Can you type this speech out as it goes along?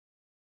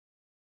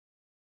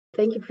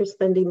Thank you for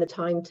spending the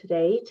time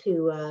today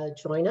to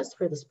join us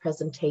for this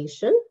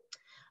presentation.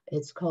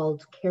 It's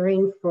called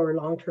Caring for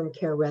Long-Term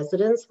Care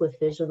Residents with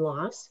Vision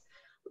Loss,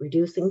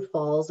 Reducing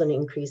Falls and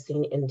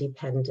Increasing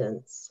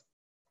Independence.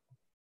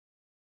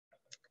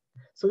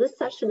 So this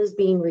session is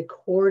being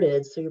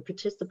recorded, so your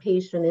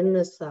participation in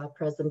this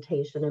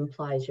presentation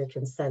implies your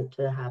consent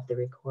to have the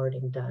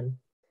recording done.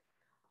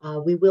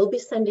 We will be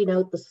sending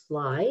out the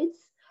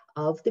slides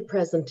of the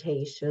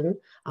presentation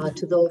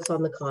to those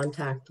on the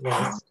contact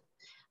list.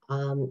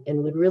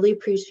 And we'd really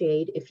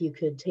appreciate if you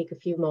could take a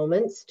few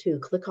moments to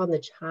click on the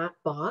chat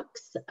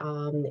box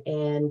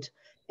and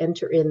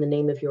enter in the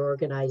name of your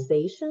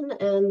organization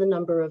and the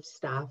number of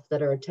staff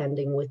that are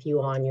attending with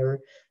you on your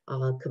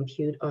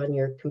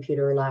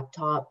computer or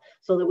laptop,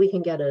 so that we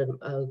can get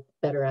a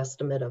better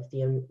estimate of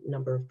the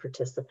number of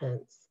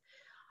participants.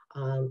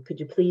 Could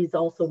you please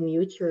also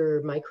mute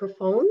your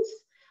microphones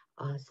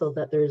so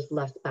that there's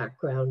less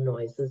background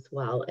noise as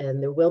well.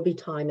 And there will be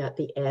time at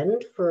the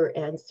end for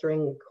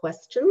answering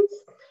questions.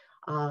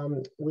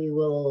 We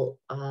will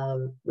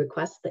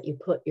request that you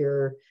put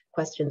your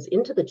questions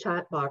into the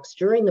chat box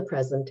during the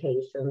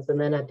presentations,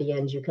 and then at the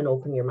end you can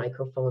open your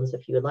microphones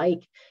if you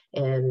like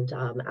and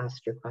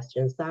ask your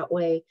questions that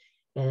way.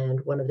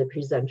 And one of the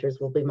presenters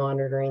will be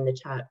monitoring the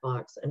chat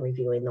box and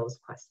reviewing those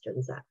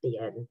questions at the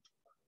end.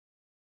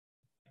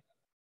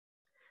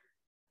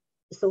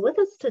 So with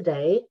us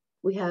today,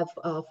 we have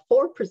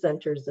 4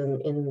 presenters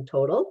in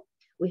total.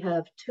 We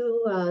have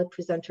 2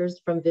 presenters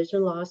from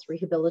Vision Loss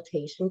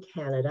Rehabilitation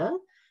Canada.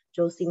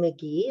 Josie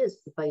McGee is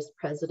the Vice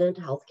President,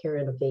 Healthcare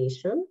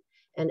Innovation,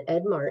 and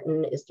Ed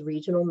Martin is the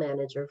Regional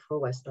Manager for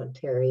West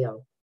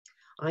Ontario.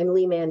 I'm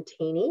Lee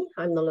Mantini.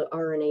 I'm the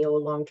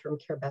RNAO Long-Term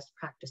Care Best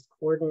Practice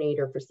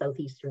Coordinator for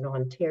Southeastern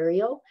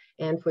Ontario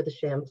and for the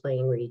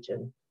Champlain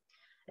region.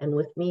 And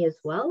with me as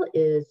well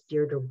is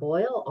Deirdre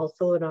Boyle,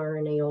 also an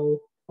RNAO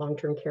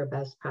Long-Term Care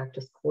Best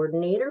Practice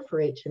Coordinator for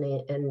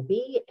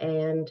HNB,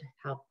 and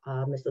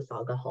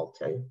Mississauga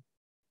Halton.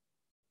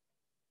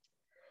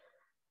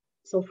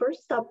 So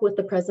first up with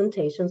the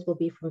presentations will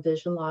be from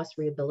Vision Loss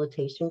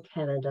Rehabilitation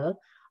Canada,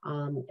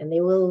 and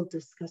they will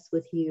discuss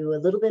with you a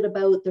little bit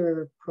about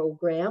their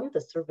program, the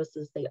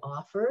services they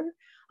offer.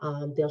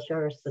 They'll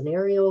share a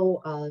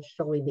scenario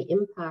showing the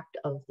impact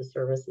of the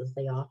services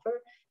they offer,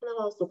 and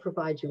they'll also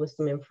provide you with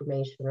some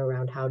information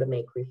around how to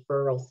make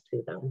referrals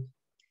to them.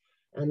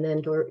 And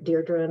then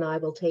Deirdre and I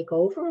will take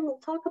over and we'll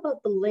talk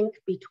about the link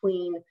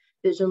between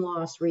vision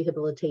loss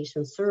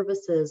rehabilitation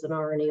services and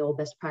RNAO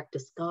best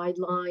practice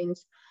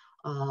guidelines.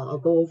 I'll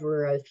go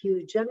over a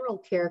few general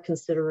care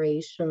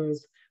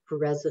considerations for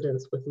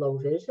residents with low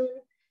vision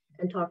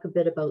and talk a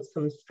bit about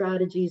some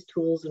strategies,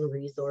 tools, and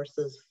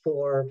resources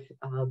for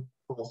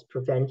falls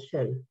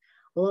prevention.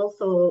 We'll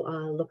also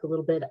look a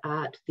little bit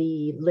at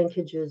the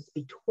linkages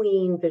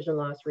between Vision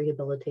Loss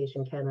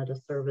Rehabilitation Canada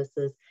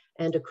services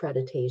and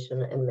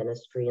accreditation and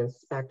ministry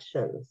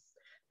inspections.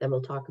 Then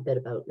we'll talk a bit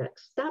about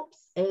next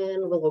steps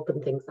and we'll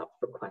open things up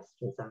for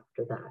questions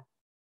after that.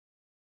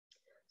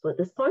 So at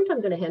this point, I'm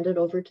going to hand it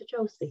over to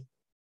Josie.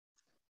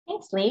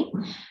 Thanks, Lee.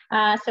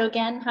 So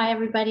again, hi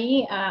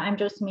everybody. I'm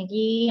Josie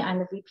McGee. I'm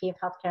the VP of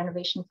Healthcare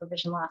Innovation for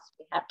Vision Loss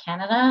Rehab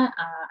Canada.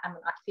 I'm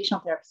an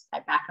occupational therapist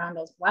by background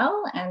as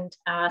well. And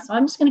so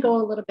I'm just going to go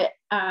a little bit,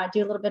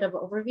 do a little bit of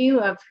an overview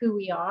of who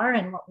we are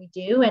and what we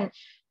do and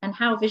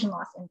how vision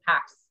loss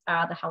impacts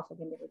the health of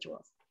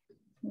individuals.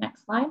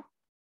 Next slide.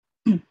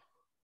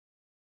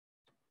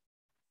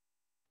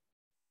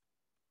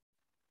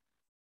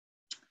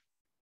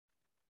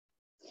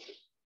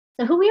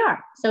 So who we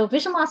are. So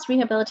Vision Loss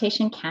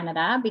Rehabilitation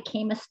Canada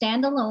became a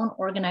standalone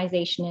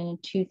organization in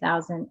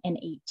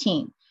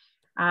 2018.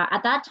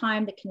 At that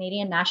time, the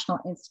Canadian National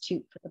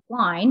Institute for the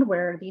Blind,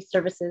 where these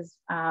services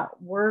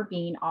were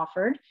being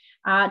offered,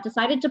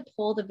 decided to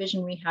pull the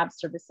vision rehab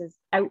services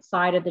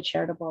outside of the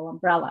charitable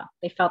umbrella.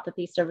 They felt that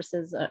these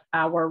services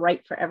were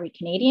right for every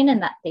Canadian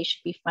and that they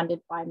should be funded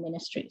by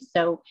ministries.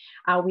 So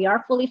we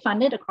are fully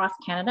funded across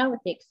Canada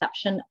with the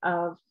exception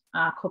of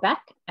Quebec,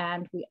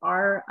 and we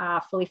are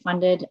fully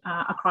funded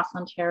across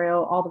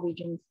Ontario, all the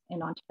regions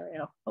in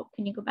Ontario. Oh,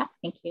 can you go back?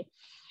 Thank you.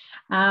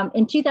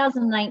 In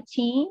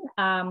 2019,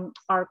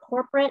 our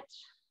corporate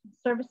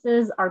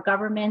services, our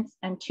governments,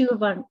 and 2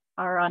 of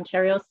our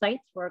Ontario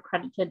sites were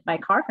accredited by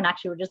CARF, and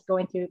actually we're just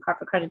going through CARF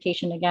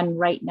accreditation again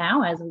right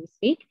now as we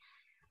speak.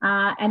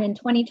 And in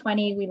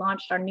 2020, we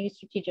launched our new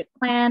strategic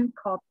plan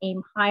called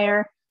Aim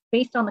Higher,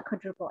 based on the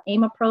quadruple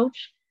aim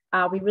approach.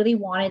 We really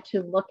wanted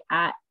to look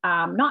at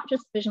not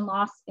just vision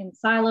loss in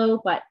silo,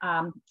 but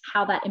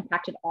how that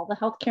impacted all the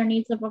healthcare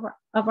needs of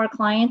our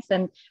clients,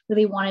 and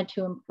really wanted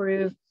to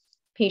improve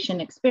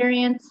patient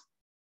experience,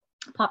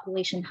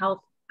 population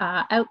health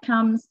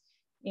outcomes,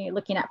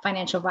 looking at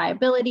financial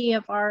viability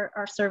of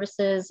our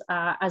services,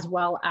 as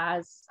well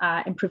as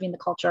improving the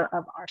culture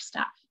of our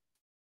staff.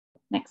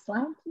 Next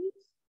slide, please.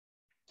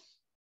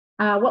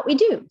 What we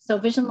do. So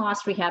vision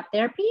loss rehab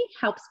therapy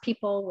helps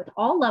people with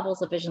all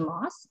levels of vision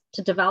loss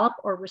to develop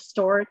or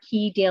restore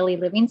key daily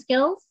living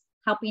skills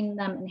helping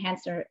them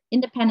enhance their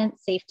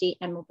independence, safety,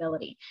 and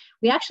mobility.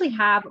 We actually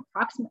have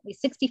approximately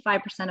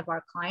 65% of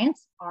our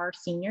clients are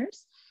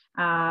seniors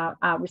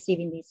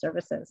receiving these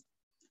services.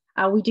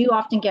 We do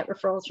often get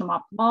referrals from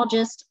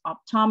ophthalmologists,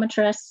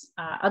 optometrists,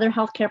 other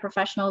healthcare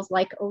professionals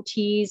like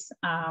OTs,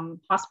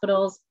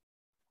 hospitals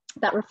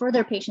that refer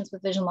their patients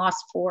with vision loss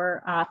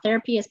for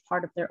therapy as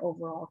part of their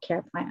overall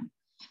care plan.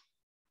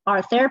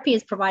 Our therapy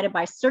is provided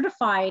by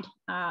certified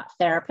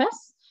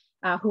therapists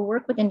who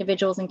work with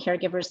individuals and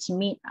caregivers to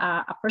meet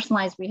a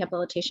personalized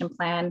rehabilitation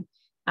plan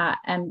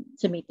and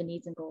to meet the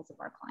needs and goals of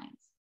our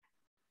clients.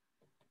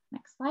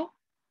 Next slide.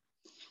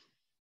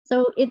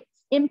 So its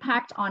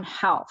impact on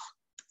health.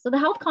 So the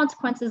health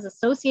consequences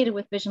associated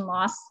with vision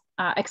loss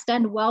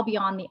extend well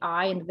beyond the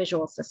eye and the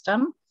visual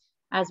system.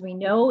 As we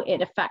know,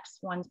 it affects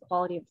one's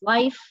quality of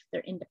life,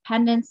 their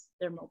independence,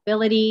 their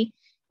mobility.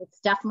 It's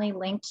definitely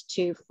linked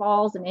to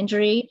falls and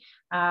injury.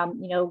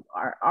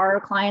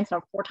 Our clients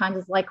are 4 times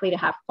as likely to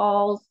have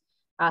falls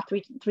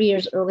 3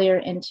 years earlier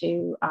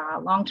into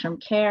long-term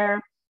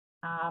care,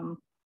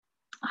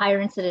 higher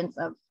incidence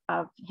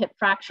of hip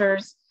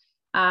fractures.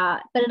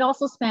 But it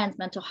also spans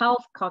mental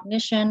health,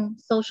 cognition,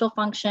 social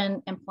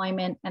function,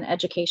 employment, and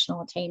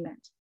educational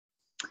attainment.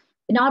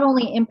 It not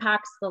only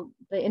impacts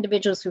the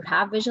individuals who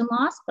have vision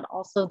loss, but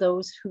also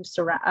those who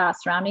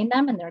surrounding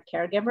them and their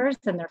caregivers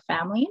and their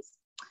families.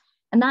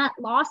 And that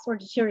loss or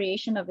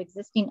deterioration of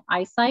existing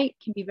eyesight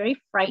can be very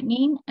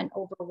frightening and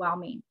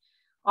overwhelming,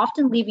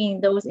 often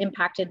leaving those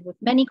impacted with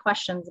many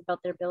questions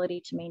about their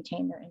ability to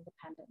maintain their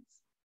independence.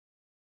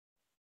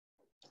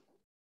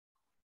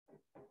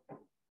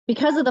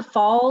 Because of the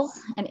falls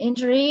and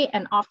injury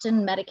and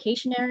often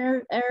medication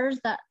errors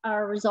that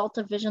are a result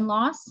of vision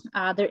loss,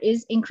 there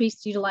is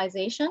increased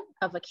utilization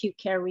of acute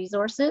care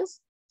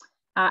resources.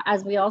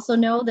 As we also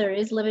know, there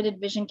is limited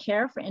vision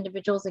care for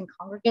individuals in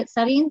congregate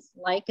settings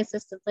like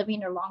assisted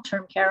living or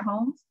long-term care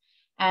homes.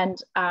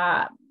 And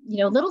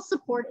little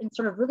support in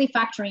sort of really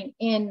factoring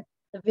in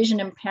the vision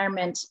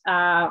impairment,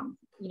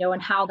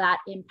 and how that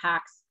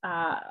impacts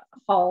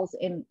falls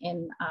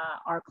in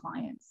our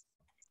clients.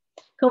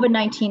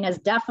 COVID-19 has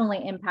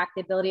definitely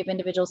impacted the ability of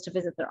individuals to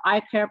visit their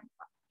eye care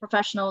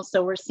professionals.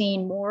 So we're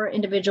seeing more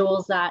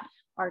individuals that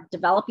are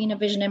developing a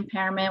vision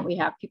impairment. We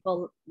have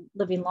people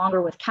living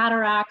longer with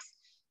cataracts.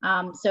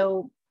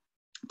 So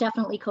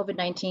definitely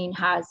COVID-19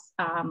 has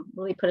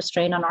really put a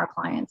strain on our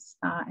clients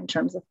in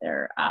terms of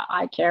their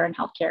eye care and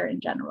healthcare in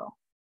general.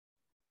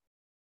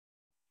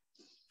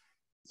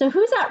 So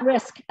who's at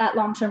risk at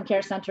long-term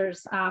care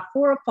centers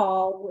for a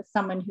fall with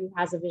someone who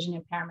has a vision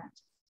impairment?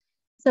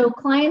 So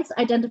clients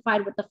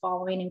identified with the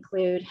following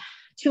include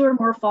 2 or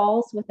more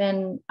falls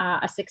within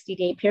a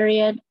 60-day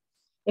period.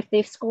 If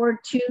they've scored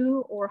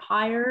 2 or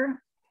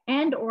higher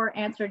and or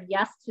answered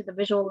yes to the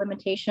visual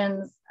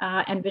limitations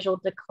and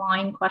visual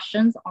decline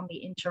questions on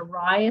the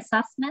inter-RAI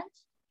assessment.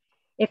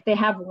 If they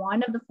have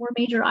one of the 4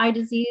 major eye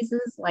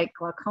diseases like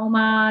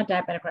glaucoma,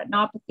 diabetic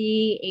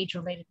retinopathy,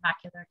 age-related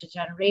macular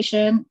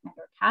degeneration, and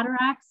or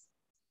cataracts.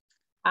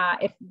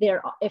 If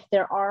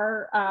there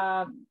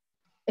are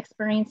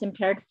experience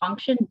impaired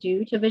function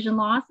due to vision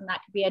loss, and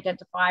that can be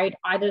identified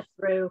either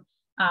through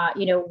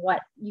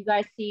what you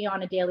guys see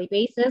on a daily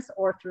basis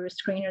or through a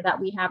screener that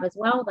we have as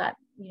well that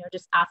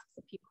just asks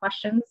a few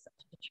questions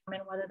to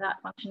determine whether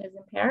that function is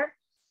impaired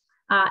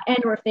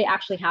and or if they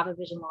actually have a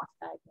vision loss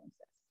diagnosis.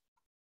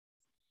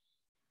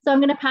 So I'm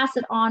going to pass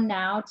it on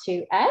now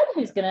to Ed,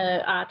 who's going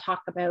to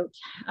talk about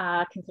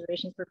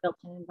considerations for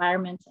built-in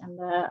environment and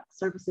the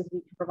services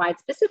we can provide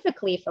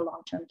specifically for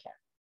long-term care.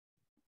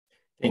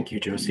 Thank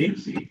you,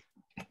 Josie.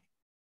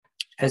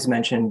 As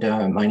mentioned,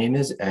 my name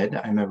is Ed.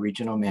 I'm a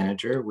regional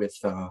manager with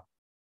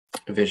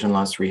Vision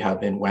Loss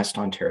Rehab in West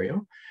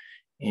Ontario.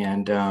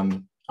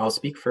 And I'll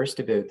speak first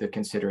about the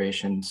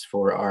considerations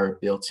for our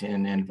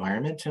built-in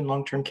environment in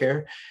long-term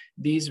care.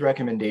 These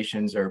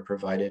recommendations are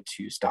provided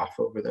to staff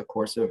over the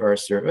course of our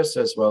service,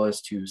 as well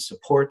as to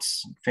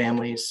supports,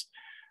 families,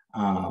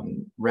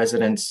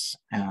 residents,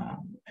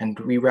 and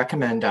we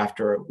recommend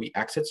after we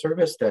exit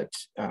service that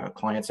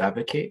clients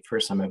advocate for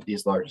some of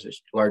these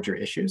larger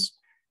issues,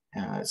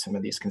 some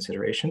of these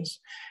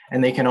considerations,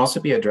 and they can also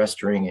be addressed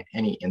during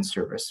any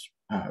in-service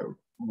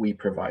we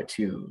provide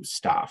to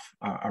staff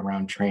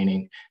around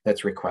training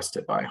that's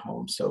requested by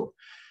home. So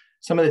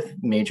some of the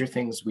major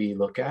things we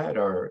look at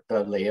are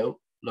the layout,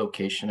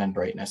 location, and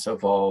brightness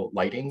of all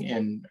lighting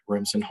in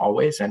rooms and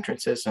hallways,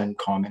 entrances, and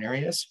common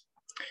areas.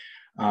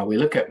 We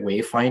look at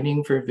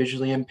wayfinding for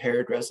visually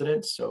impaired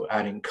residents, so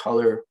adding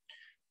color,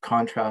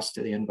 contrast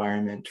to the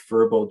environment,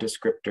 verbal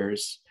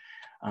descriptors,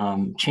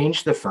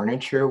 change the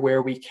furniture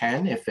where we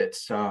can if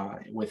it's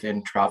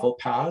within travel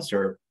paths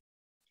or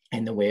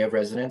in the way of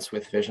residents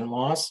with vision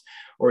loss,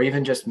 or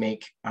even just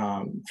make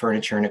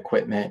furniture and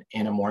equipment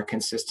in a more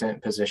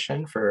consistent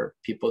position for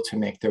people to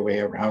make their way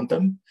around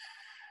them.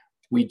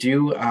 We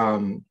do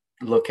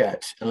look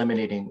at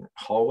eliminating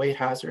hallway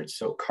hazards,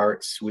 so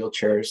carts,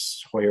 wheelchairs,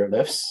 Hoyer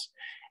lifts,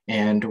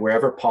 and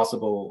wherever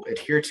possible,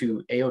 adhere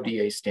to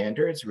AODA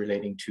standards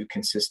relating to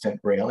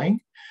consistent railing,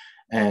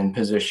 and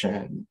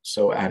position.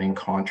 So adding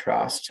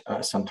contrast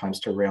sometimes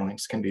to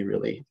railings can be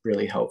really,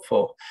 really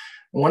helpful.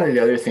 One of the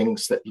other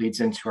things that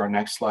leads into our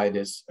next slide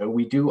is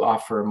we do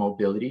offer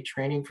mobility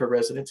training for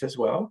residents as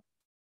well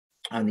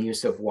on the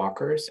use of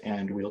walkers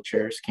and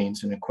wheelchairs,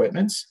 canes, and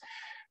equipments.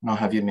 And I'll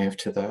have you move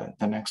to the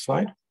next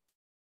slide.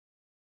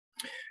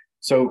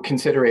 So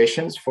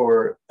considerations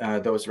for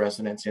those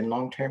residents in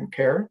long-term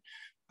care.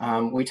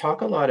 We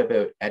talk a lot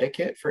about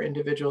etiquette for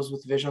individuals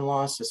with vision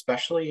loss,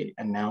 especially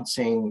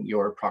announcing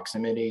your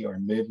proximity or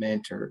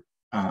movement, or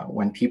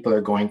when people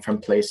are going from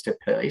place to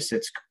place.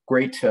 It's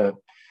great to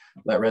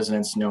let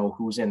residents know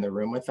who's in the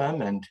room with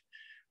them and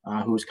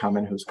who's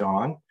coming, who's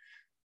gone.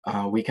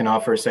 We can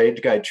offer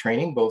sighted guide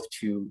training both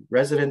to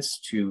residents,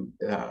 to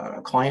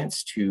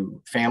clients,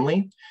 to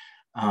family.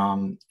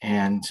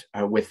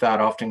 With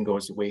that often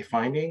goes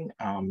wayfinding.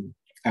 And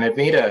I've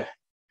made a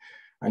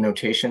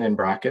notation in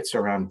brackets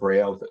around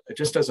Braille.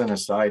 Just as an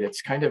aside,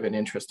 it's kind of an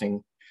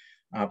interesting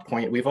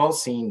point. We've all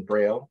seen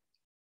Braille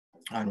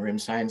on room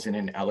signs and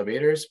in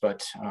elevators,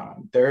 but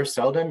they're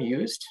seldom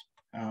used.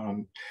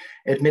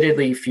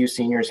 Admittedly, few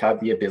seniors have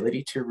the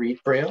ability to read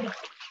Braille,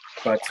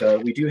 but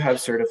we do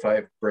have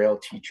certified Braille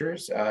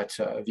teachers at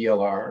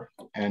VLR.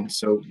 And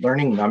so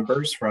learning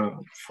numbers for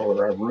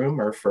a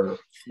room or for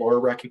floor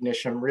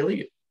recognition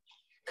really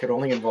could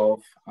only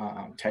involve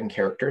 10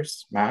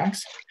 characters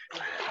max.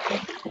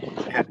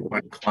 I had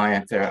one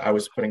client there, I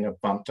was putting a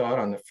bump dot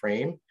on the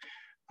frame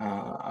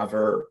of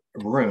her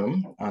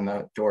room on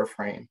the door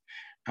frame,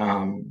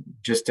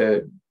 just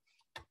to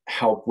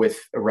help with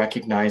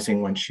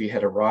recognizing when she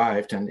had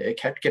arrived, and it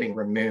kept getting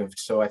removed.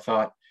 So I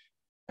thought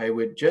I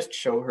would just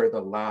show her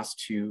the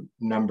last two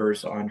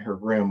numbers on her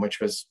room,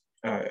 which was,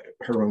 her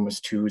room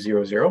was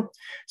 200.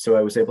 So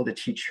I was able to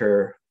teach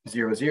her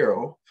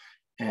 00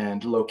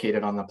 and locate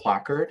it on the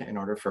placard in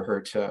order for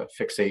her to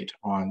fixate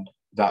on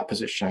that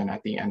position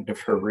at the end of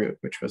her route,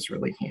 which was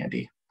really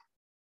handy.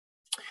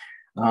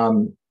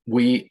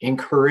 We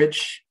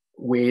encourage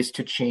ways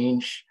to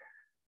change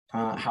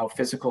how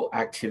physical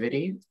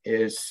activity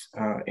is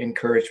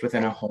encouraged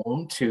within a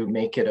home to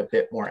make it a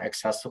bit more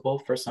accessible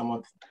for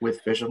someone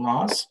with vision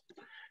loss.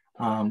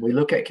 We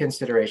look at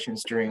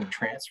considerations during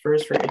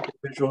transfers for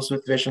individuals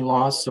with vision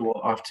loss, so we'll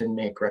often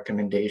make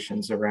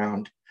recommendations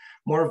around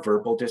more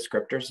verbal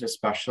descriptors,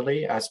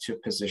 especially as to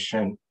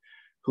position,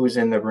 who's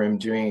in the room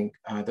doing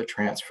the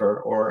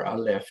transfer or a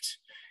lift,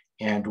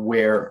 and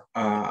where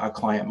a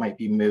client might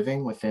be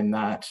moving within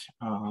that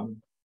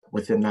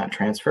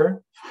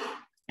transfer.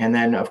 And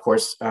then, of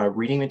course,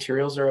 reading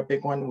materials are a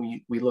big one.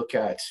 We look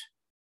at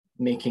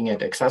making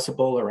it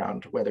accessible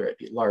around whether it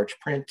be large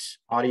print,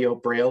 audio,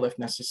 Braille if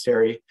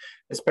necessary,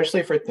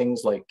 especially for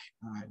things like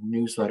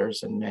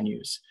newsletters and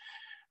menus.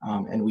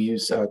 And we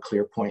use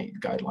ClearPoint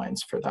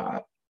guidelines for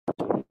that.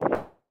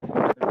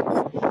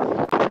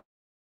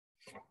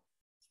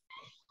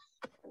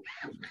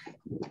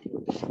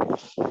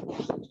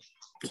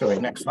 Sorry,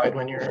 next slide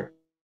when you're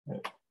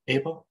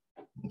able.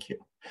 Thank you.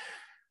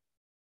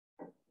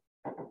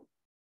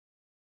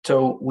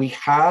 So we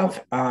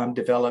have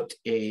developed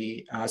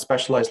a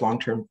specialized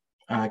long-term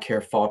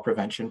care fall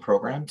prevention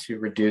program to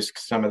reduce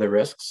some of the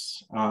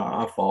risks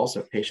of falls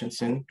of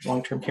patients in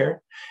long-term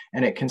care.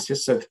 And it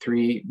consists of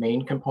three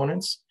main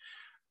components.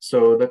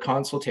 So the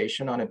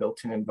consultation on a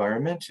built-in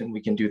environment, and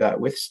we can do that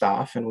with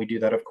staff, and we do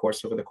that, of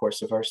course, over the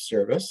course of our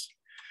service.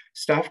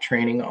 Staff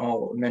training,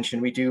 I'll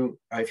mention,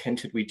 I've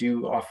hinted, we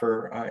do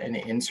offer an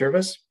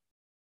in-service,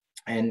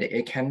 and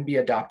it can be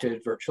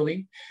adapted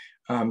virtually,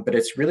 but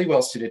it's really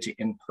well suited to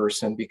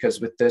in-person,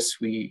 because with this,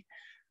 we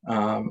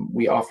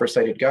offer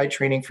sighted guide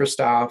training for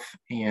staff,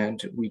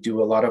 and we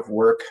do a lot of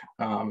work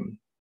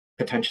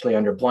potentially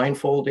under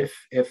blindfold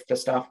if the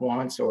staff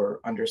wants, or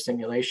under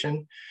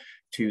simulation,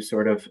 to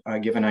sort of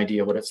give an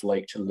idea what it's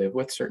like to live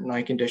with certain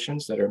eye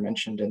conditions that are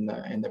mentioned in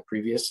the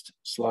previous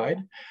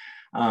slide.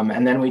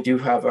 And then we do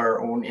have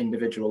our own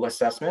individual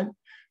assessment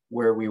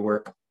where we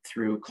work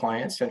through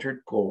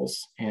client-centered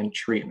goals and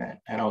treatment.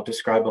 And I'll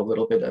describe a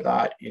little bit of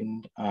that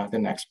in the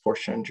next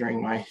portion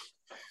during my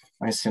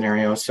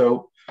scenario.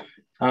 So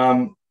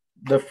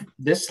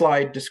this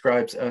slide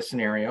describes a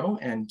scenario,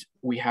 and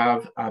we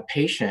have a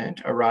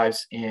patient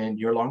arrives in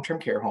your long-term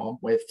care home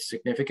with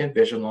significant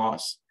vision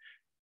loss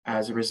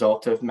as a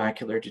result of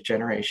macular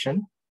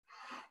degeneration.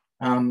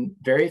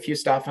 Very few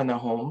staff in the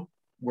home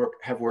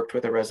have worked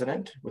with a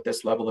resident with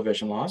this level of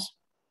vision loss.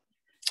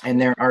 And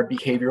there are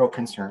behavioral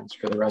concerns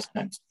for the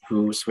resident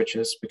who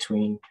switches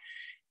between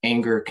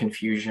anger,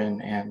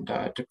 confusion, and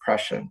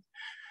depression.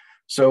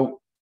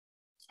 So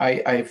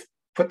I've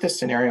put this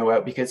scenario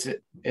out because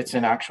it's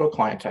an actual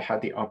client I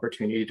had the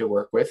opportunity to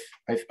work with.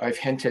 I've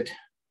hinted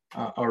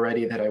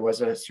already that I was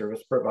a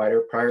service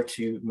provider prior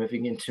to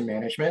moving into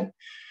management.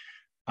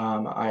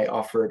 I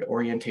offered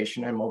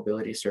orientation and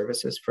mobility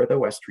services for the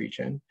West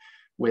region,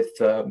 with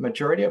the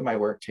majority of my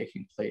work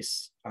taking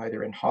place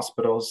either in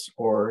hospitals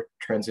or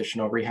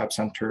transitional rehab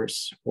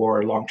centers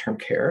or long-term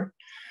care.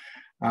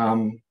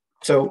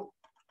 So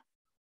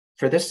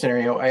for this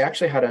scenario, I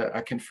actually had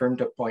a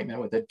confirmed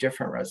appointment with a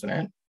different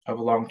resident of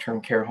a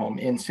long-term care home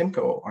in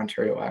Simcoe,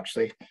 Ontario,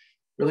 actually.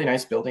 Really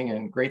nice building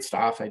and great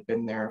staff. I'd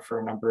been there for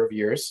a number of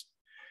years.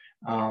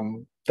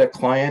 The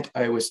client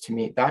I was to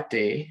meet that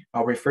day,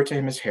 I'll refer to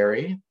him as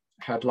Harry,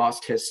 had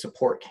lost his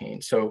support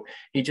cane. So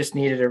he just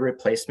needed a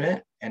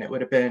replacement, and it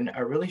would have been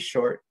a really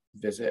short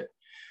visit.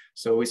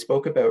 So we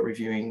spoke about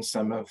reviewing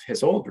some of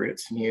his old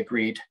routes, and he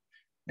agreed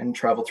and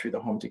traveled through the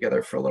home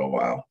together for a little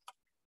while.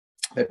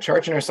 The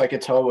charge nurse, I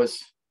could tell,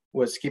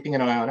 was keeping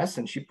an eye on us,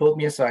 and she pulled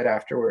me aside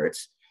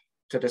afterwards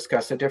to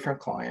discuss a different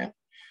client,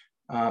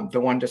 the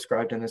one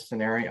described in the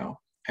scenario,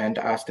 and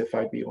asked if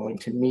I'd be willing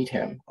to meet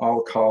him.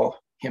 I'll call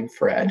him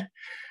Fred.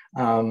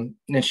 And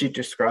she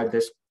described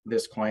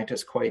this client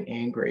as quite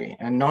angry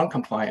and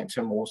non-compliant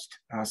to most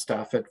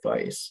staff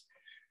advice.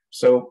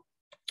 So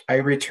I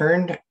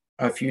returned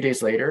a few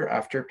days later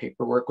after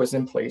paperwork was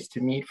in place to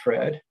meet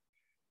Fred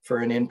for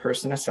an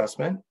in-person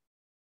assessment.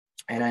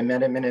 And I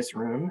met him in his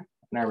room,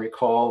 and I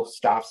recall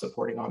staff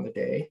supporting on the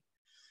day.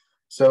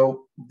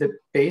 So the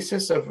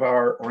basis of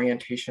our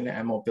orientation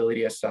and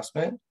mobility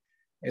assessment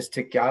is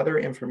to gather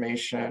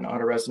information on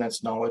a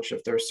resident's knowledge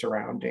of their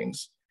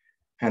surroundings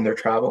and their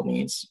travel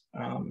needs.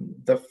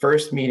 The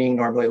first meeting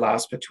normally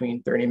lasts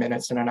between 30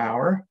 minutes and an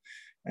hour,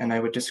 and I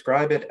would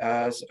describe it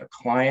as a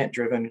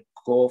client-driven,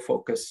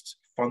 goal-focused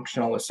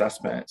functional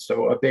assessment.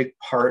 So a big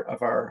part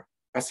of our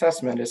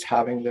assessment is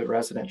having the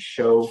resident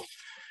show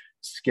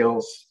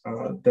skills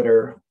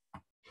that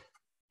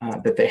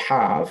they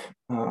have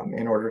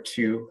in order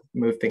to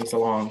move things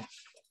along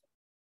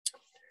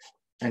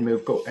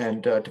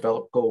and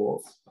develop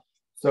goals.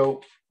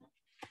 So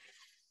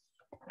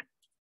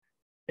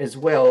as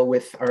well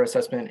with our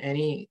assessment,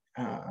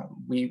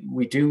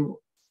 we do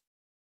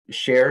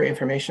share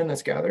information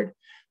that's gathered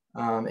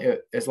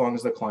as long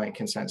as the client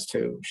consents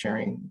to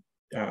sharing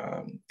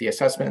the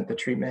assessment, the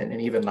treatment,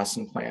 and even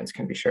lesson plans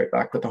can be shared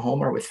back with the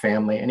home or with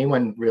family,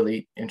 anyone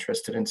really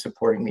interested in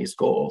supporting these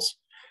goals.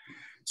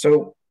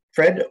 So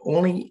Fred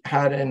only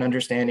had an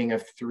understanding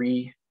of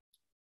 3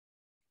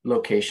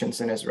 locations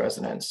in his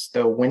residence: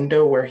 the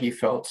window where he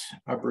felt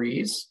a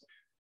breeze,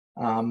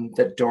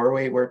 the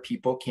doorway where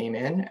people came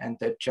in, and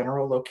the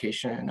general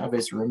location of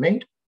his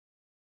roommate,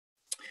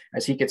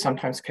 as he could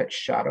sometimes catch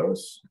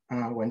shadows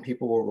when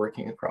people were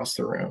working across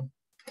the room.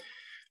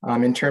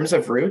 In terms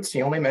of routes,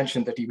 he only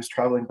mentioned that he was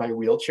traveling by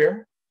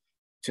wheelchair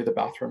to the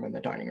bathroom and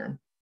the dining room.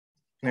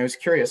 And I was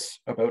curious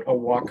about a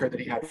walker that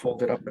he had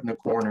folded up in the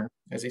corner,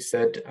 as he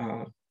said,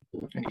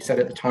 and he said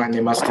at the time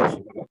they must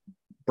have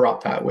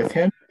brought that with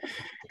him.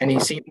 And he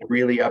seemed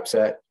really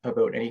upset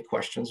about any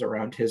questions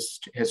around his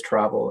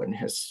travel and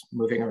his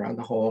moving around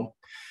the home.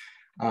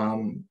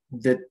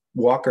 The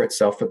walker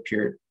itself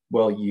appeared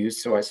well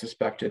used, so I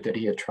suspected that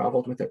he had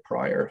traveled with it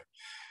prior.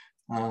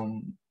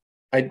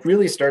 I'd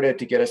really started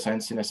to get a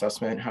sense in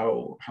assessment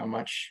how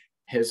much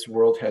his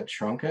world had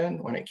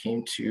shrunken when it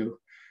came to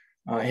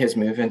his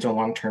move into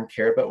long-term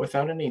care, but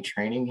without any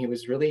training, he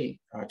was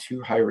really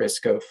too high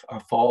risk of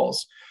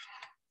falls.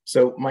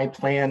 So my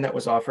plan that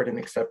was offered and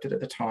accepted at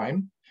the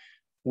time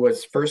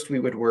was first we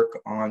would work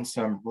on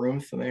some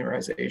room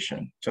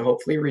familiarization to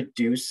hopefully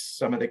reduce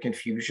some of the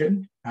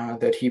confusion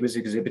that he was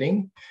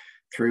exhibiting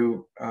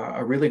through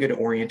a really good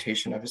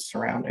orientation of his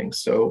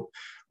surroundings. So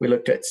we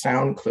looked at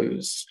sound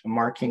clues,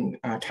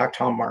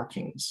 tactile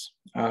markings.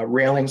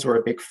 Railings were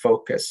a big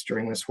focus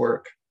during this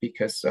work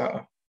because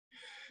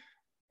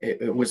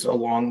it was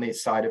along the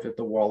side of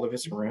the wall of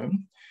his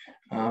room.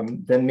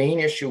 The main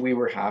issue we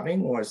were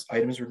having was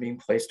items were being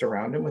placed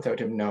around him without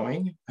him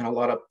knowing, and a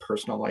lot of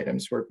personal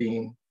items were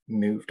being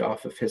moved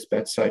off of his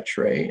bedside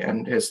tray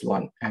and his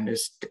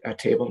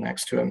table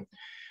next to him.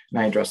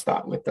 And I addressed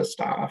that with the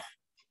staff.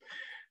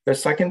 The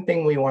second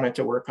thing we wanted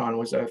to work on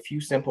was a few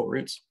simple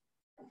routes.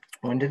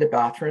 One to the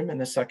bathroom and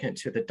the second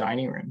to the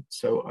dining room.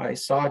 So I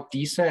saw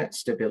decent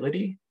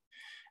stability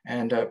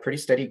and a pretty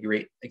steady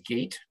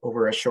gait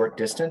over a short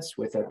distance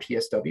with a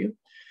PSW.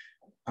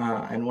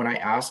 And when I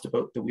asked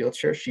about the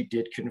wheelchair, she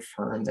did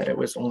confirm that it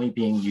was only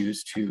being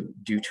used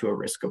due to a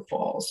risk of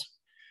falls.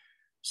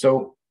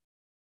 So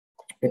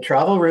the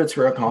travel routes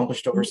were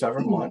accomplished over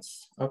several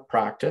months of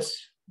practice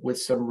with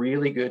some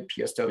really good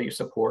PSW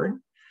support.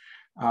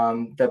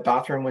 The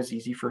bathroom was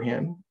easy for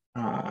him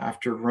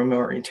after room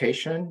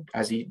orientation,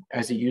 as he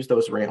used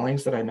those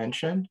railings that I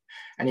mentioned,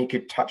 and he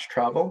could touch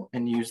travel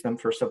and use them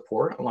for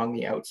support along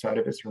the outside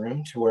of his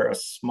room to where a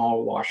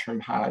small washroom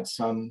had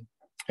some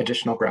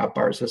additional grab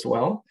bars as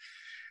well.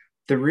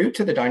 The route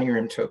to the dining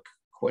room took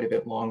quite a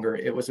bit longer.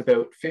 It was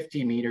about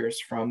 50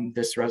 meters from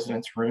this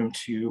resident's room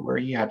to where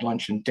he had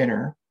lunch and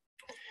dinner.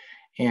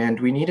 And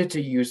we needed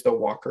to use the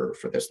walker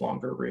for this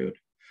longer route.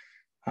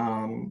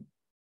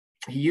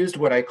 He used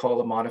what I call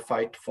a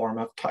modified form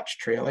of touch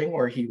trailing,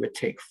 where he would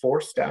take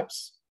 4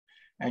 steps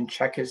and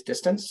check his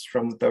distance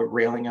from the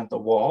railing at the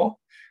wall,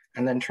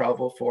 and then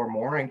travel 4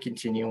 more and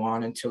continue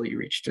on until he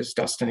reached his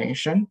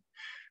destination.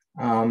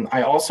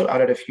 I also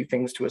added a few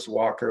things to his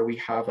walker. We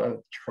have a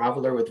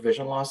traveler with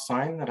vision loss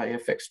sign that I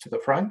affixed to the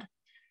front,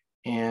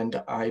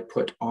 and I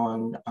put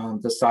on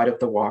the side of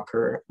the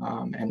walker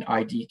an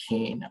ID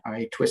cane.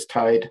 I twist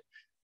tied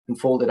and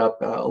folded up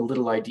a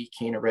little ID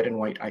cane, a red and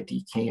white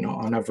ID cane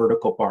on a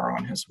vertical bar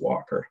on his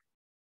walker.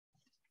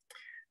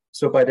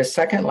 So by the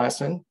second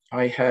lesson,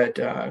 I had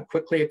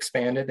quickly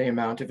expanded the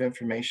amount of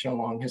information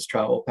along his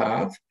travel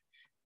path.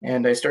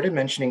 And I started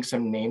mentioning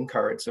some name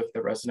cards of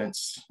the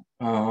residents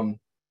along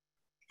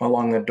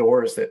the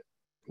doors that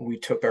we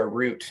took our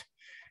route.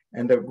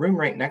 And the room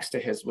right next to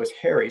his was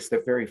Harry's,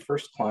 the very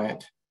first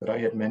client that I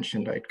had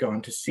mentioned I'd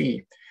gone to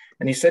see.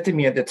 And he said to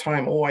me at the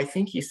time, "Oh, I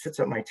think he sits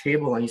at my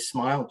table," and he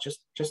smiled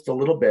just a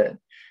little bit.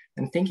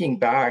 And thinking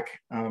back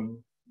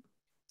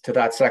to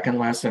that second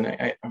lesson,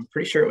 I'm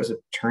pretty sure it was a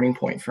turning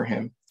point for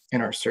him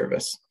in our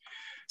service.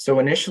 So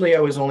initially I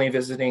was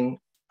visiting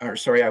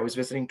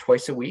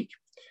twice a week.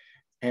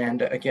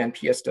 And again,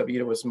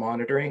 PSW was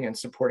monitoring and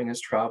supporting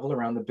his travel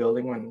around the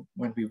building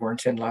when we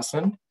weren't in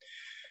lesson.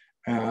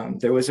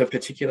 There was a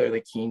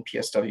particularly keen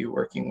PSW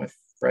working with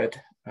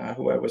Fred,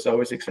 who I was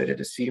always excited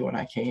to see when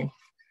I came.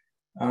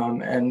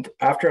 And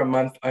after a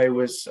month, I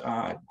was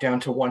down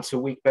to once a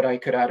week, but I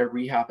could add a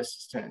rehab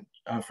assistant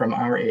from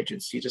our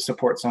agency to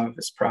support some of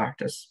his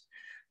practice.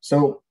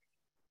 So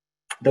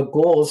the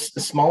goals,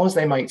 as small as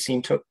they might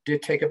seem,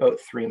 did take about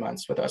 3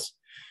 months with us.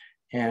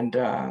 And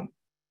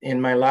in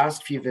my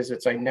last few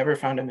visits, I never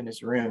found him in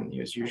his room.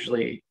 He was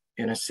usually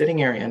in a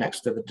sitting area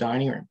next to the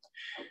dining room.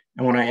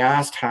 And when I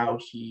asked how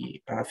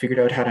he figured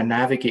out how to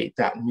navigate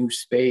that new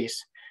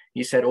space,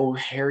 he said, "Oh,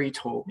 Harry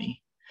told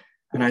me."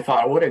 And I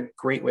thought, what a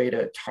great way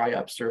to tie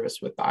up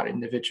service with that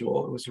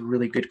individual. It was a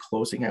really good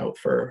closing out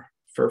for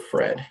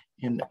Fred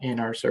in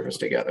our service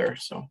together.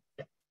 So,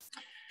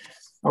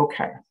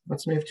 okay,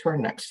 let's move to our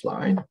next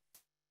slide.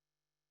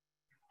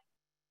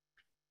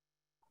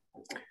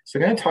 So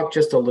I'm going to talk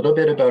just a little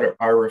bit about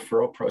our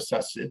referral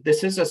process.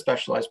 This is a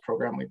specialized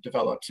program we've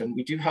developed, and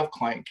we do have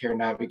client care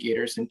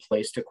navigators in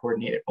place to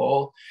coordinate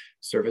all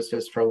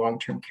services for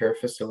long-term care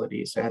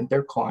facilities and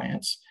their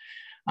clients.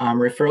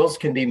 Referrals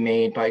can be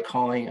made by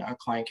calling a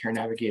client care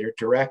navigator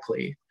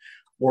directly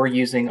or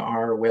using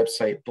our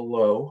website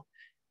below.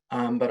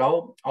 But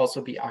I'll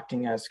also be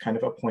acting as kind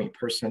of a point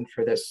person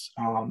for this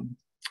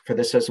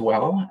as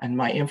well. And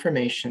my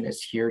information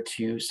is here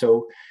too.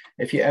 So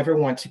if you ever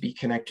want to be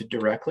connected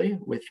directly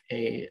with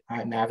a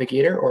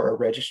navigator or a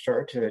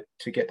registrar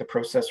to get the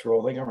process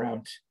rolling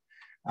around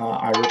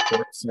our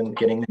reports and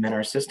getting them in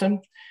our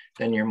system,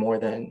 then you're more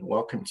than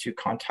welcome to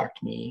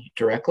contact me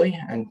directly,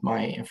 and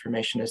my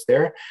information is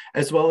there,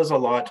 as well as a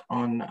lot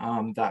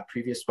on that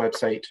previous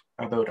website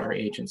about our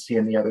agency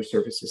and the other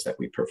services that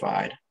we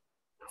provide.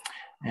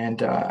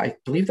 And I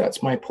believe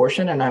that's my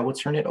portion, and I will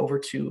turn it over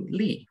to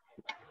Lee.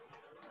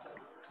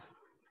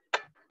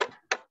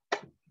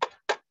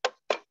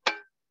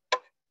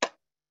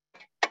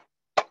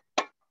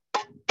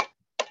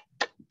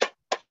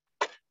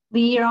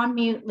 Lee, you're on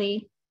mute,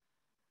 Lee.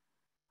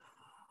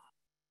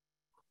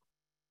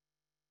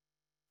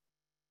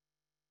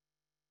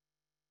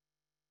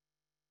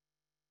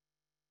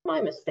 My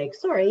mistake,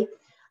 sorry.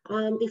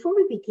 Before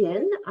we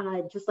begin,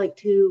 I'd just like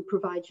to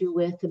provide you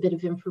with a bit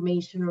of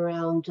information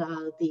around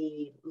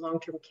the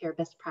long-term care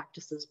best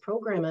practices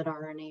program at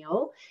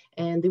RNAO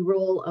and the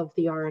role of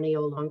the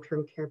RNAO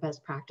long-term care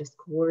best practice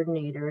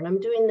coordinator. And I'm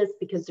doing this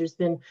because there's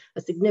been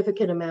a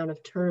significant amount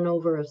of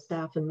turnover of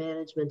staff and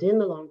management in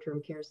the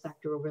long-term care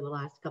sector over the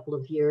last couple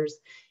of years.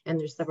 And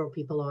there's several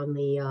people on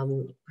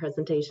the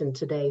presentation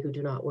today who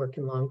do not work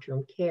in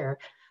long-term care.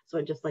 So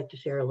I'd just like to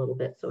share a little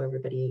bit so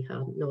everybody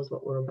knows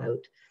what we're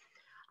about.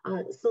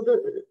 So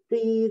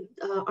the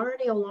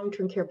RNAO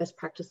Long-Term Care Best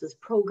Practices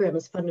program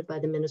is funded by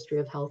the Ministry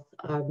of Health,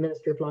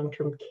 Ministry of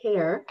Long-Term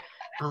Care,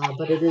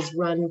 but it is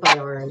run by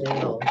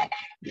RNAO.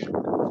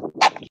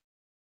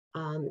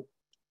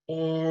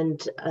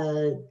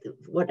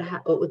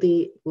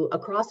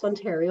 Across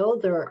Ontario,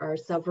 there are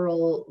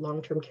several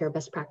long-term care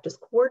best practice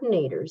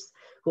coordinators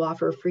who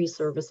offer free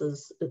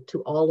services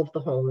to all of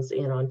the homes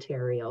in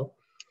Ontario.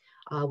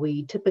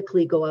 We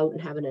typically go out and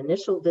have an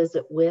initial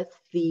visit with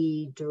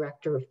the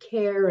director of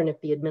care, and if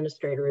the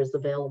administrator is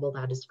available,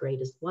 that is great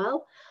as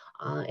well.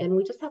 And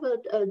we just have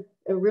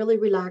a really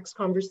relaxed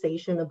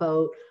conversation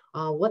about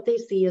what they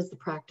see as the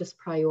practice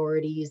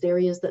priorities,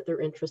 areas that they're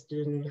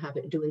interested in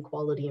doing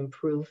quality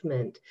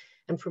improvement.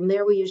 And from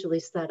there, we usually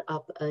set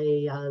up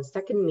a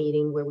second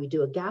meeting where we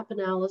do a gap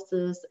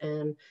analysis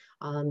and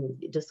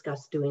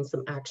discuss doing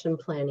some action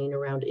planning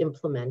around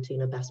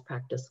implementing a best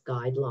practice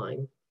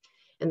guideline.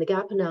 And the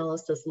gap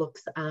analysis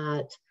looks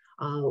at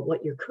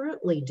what you're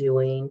currently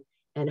doing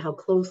and how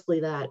closely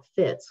that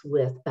fits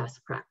with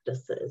best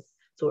practices.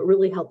 So it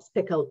really helps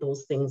pick out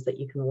those things that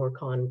you can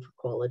work on for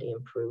quality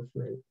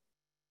improvement.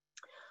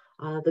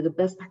 The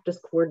best practice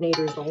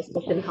coordinators also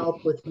can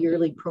help with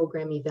yearly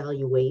program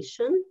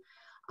evaluation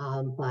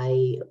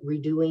by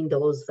redoing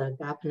those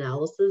gap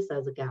analysis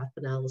as a gap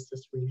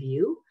analysis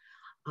review.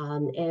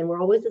 And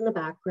we're always in the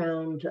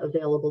background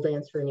available to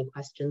answer any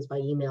questions by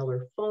email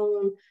or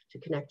phone, to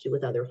connect you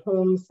with other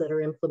homes that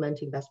are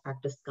implementing best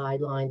practice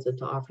guidelines, and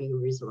to offer you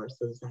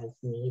resources as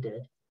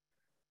needed.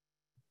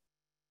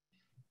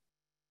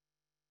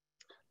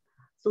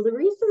 So the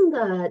reason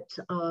that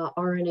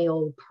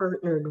RNAO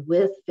partnered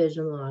with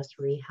Vision Loss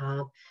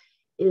Rehab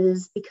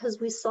is because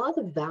we saw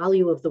the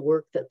value of the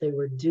work that they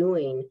were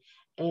doing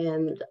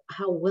and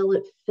how well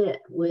it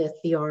fit with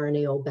the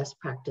RNAO best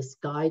practice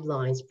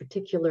guidelines,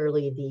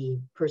 particularly the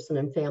Person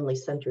and Family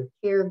Centered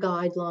Care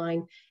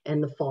Guideline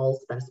and the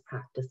Falls Best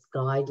Practice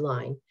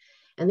Guideline.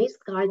 And these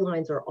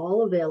guidelines are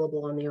all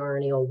available on the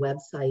RNAO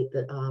website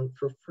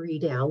for free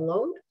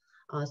download.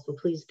 So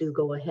please do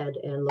go ahead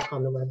and look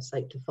on the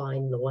website to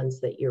find the ones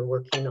that you're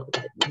working on,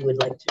 that you would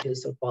like to do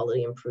some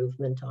quality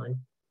improvement on.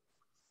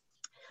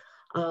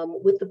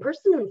 With the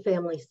Person and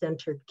Family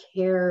Centered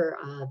Care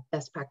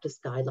Best Practice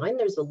Guideline,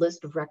 there's a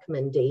list of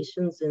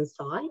recommendations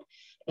inside,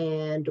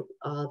 and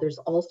there's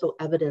also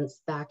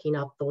evidence backing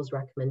up those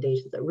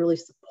recommendations that really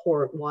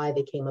support why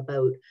they came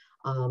about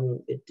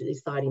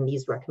deciding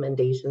these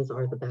recommendations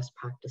are the best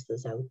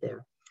practices out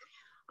there.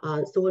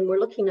 So when we're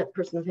looking at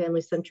Person and Family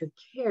Centered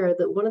Care,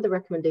 that one of the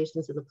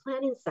recommendations in the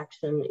planning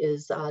section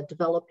is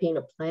developing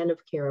a plan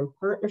of care in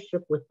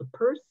partnership with the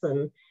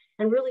person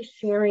and really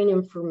sharing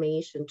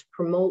information to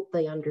promote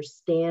the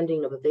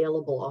understanding of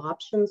available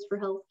options for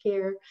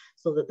healthcare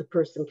so that the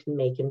person can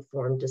make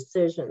informed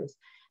decisions.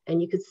 And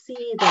you could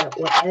see that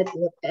what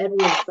Ed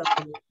was,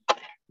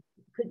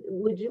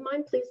 would you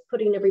mind please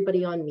putting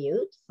everybody on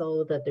mute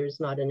so that there's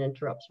not an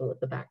interruption with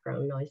the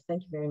background noise?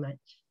 Thank you very much.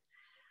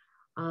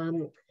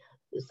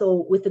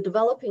 So with the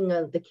developing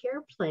of the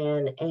care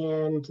plan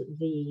and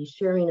the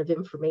sharing of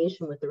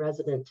information with the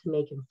resident to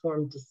make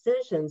informed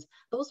decisions,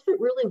 those fit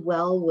really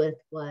well with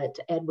what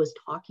Ed was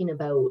talking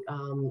about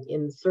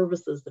in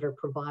services that are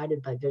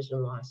provided by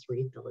Vision Loss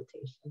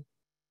Rehabilitation.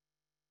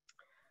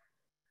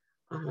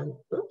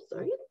 Oops,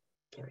 sorry.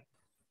 Sorry.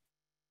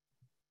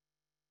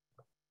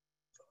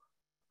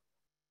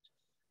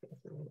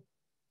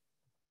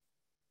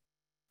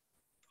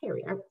 Here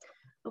we are.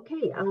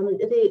 Okay,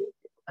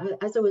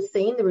 as I was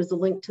saying, there was a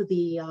link to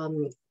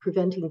the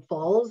Preventing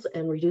Falls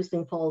and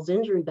Reducing Falls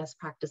Injury Best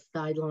Practice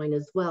Guideline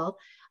as well.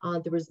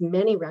 There was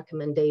many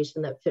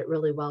recommendations that fit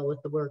really well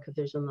with the work of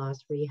Vision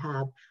Loss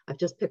Rehab. I've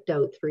just picked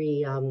out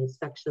 3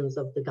 sections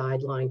of the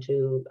guideline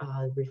to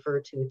refer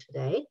to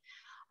today.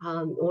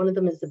 One of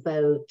them is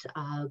about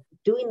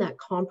doing that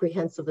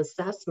comprehensive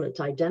assessment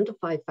to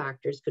identify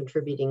factors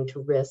contributing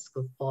to risk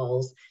of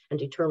falls and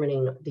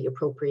determining the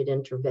appropriate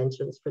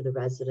interventions for the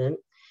resident,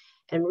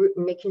 and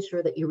making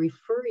sure that you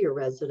refer your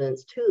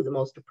residents to the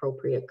most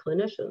appropriate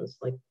clinicians,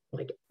 like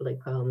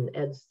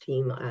Ed's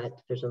team at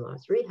Vision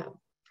Loss Rehab.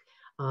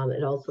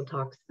 It also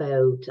talks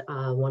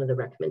about one of the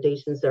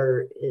recommendations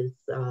is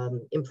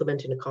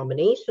implementing a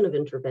combination of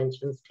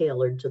interventions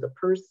tailored to the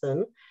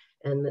person.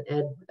 And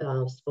Ed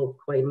spoke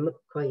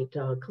quite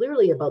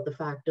clearly about the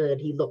fact that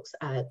he looks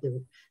at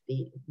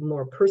the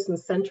more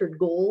person-centered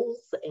goals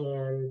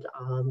and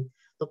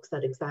looks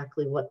at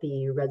exactly what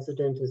the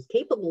resident is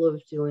capable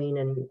of doing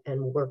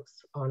and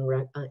works on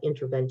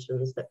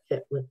interventions that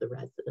fit with the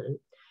resident.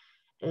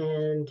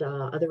 And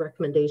other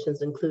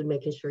recommendations include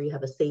making sure you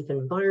have a safe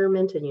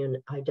environment and you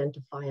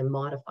identify and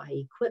modify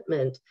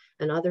equipment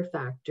and other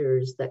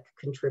factors that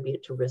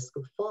contribute to risk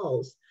of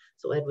falls.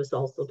 So Ed was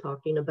also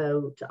talking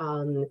about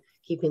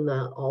keeping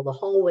all the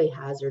hallway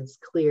hazards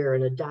clear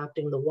and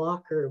adapting the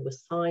walker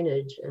with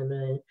signage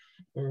and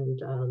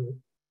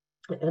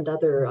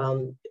other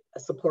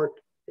support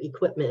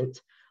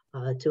equipment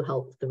to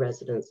help the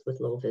residents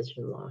with low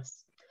vision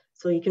loss.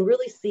 So you can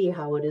really see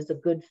how it is a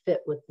good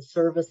fit with the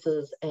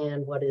services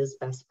and what is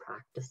best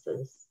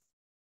practices.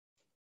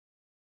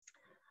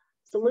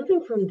 So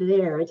moving from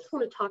there, I just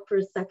want to talk for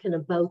a second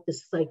about the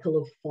cycle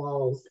of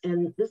falls.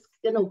 And this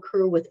can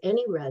occur with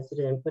any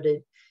resident, but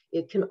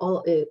it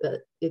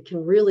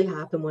can really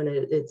happen when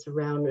it's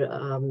around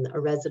a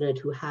resident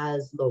who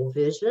has low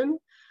vision.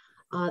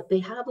 They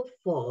have a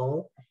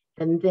fall,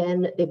 and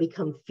then they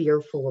become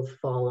fearful of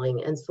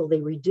falling. And so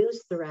they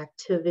reduce their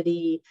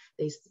activity.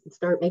 They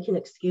start making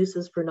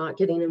excuses for not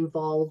getting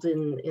involved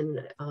in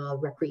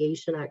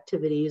recreation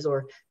activities,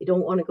 or they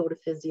don't want to go to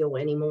physio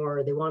anymore,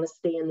 or they want to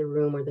stay in the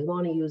room, or they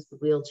want to use the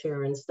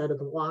wheelchair instead of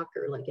the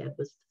walker, like Ed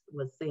was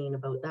saying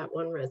about that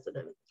one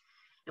resident.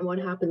 And what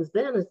happens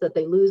then is that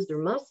they lose their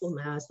muscle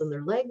mass and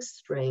their leg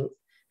strength,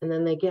 and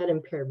then they get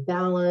impaired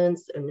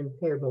balance and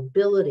impaired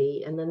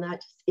mobility, and then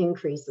that just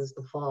increases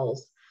the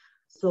falls.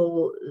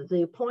 So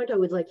the point I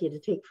would like you to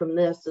take from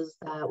this is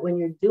that when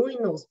you're doing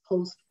those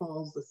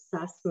post-falls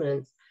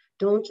assessments,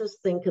 don't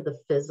just think of the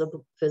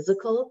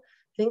physical,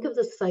 think of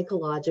the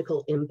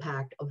psychological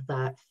impact of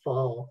that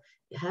fall.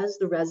 Has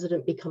the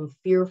resident become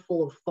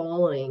fearful of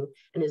falling,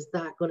 and is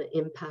that going to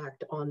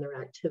impact on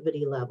their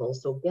activity level?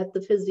 So get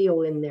the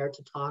physio in there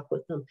to talk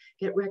with them,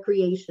 get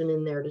recreation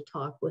in there to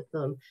talk with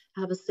them,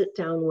 have a sit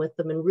down with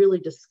them and really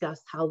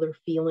discuss how they're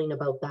feeling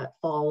about that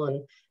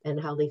fall and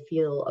how they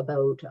feel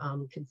about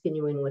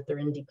continuing with their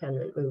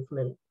independent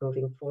movement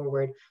moving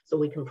forward so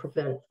we can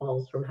prevent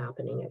falls from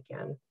happening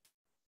again.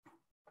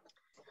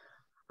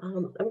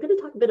 I'm going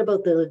to talk a bit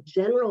about the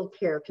general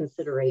care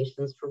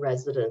considerations for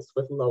residents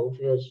with low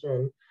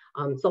vision.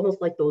 It's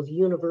almost like those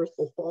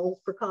universal falls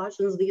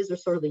precautions. These are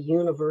sort of the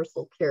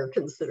universal care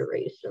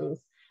considerations.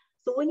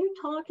 So when you're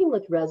talking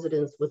with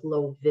residents with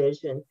low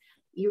vision,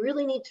 you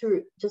really need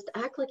to just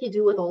act like you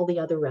do with all the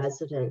other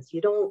residents.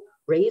 You don't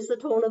raise the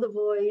tone of the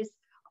voice,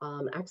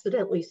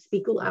 accidentally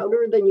speak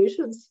louder than you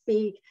should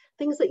speak,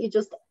 things that you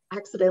just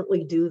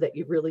accidentally do that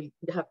you really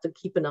have to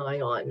keep an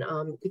eye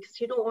on, because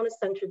you don't want to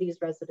center these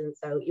residents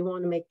out. You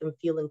want to make them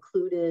feel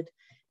included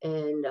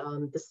and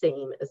the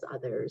same as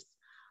others.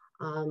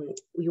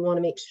 You want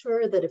to make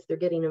sure that if they're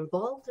getting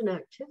involved in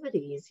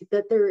activities,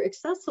 that they're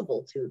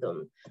accessible to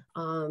them.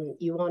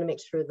 You want to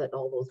make sure that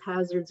all those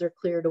hazards are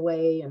cleared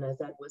away. And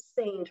as Ed was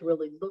saying, to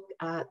really look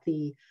at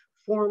the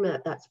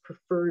format that's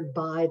preferred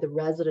by the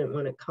resident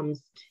when it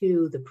comes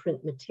to the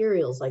print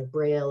materials like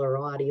Braille or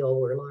audio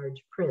or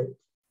large print.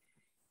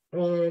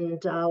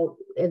 And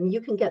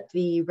you can get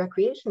the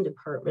recreation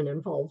department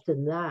involved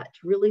in that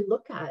to really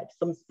look at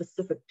some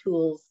specific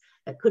tools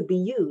that could be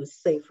used,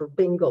 say for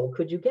bingo.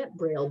 Could you get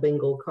Braille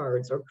bingo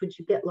cards, or could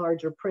you get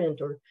larger print,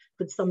 or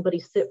could somebody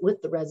sit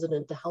with the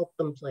resident to help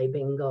them play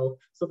bingo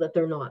so that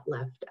they're not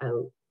left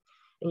out?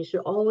 And you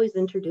should always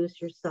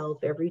introduce yourself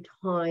every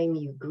time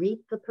you greet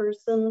the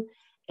person,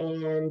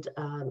 and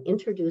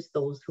introduce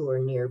those who are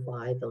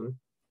nearby them.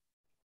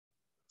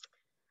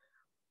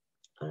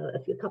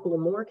 A couple of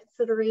more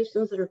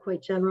considerations that are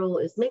quite general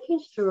is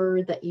making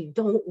sure that you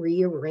don't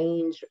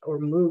rearrange or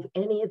move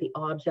any of the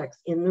objects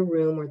in the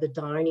room or the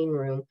dining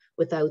room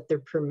without their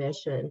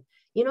permission.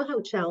 You know how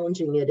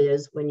challenging it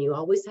is when you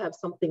always have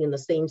something in the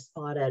same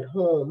spot at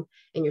home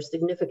and your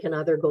significant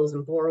other goes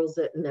and borrows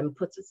it and then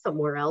puts it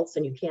somewhere else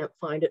and you can't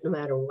find it no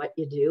matter what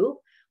you do.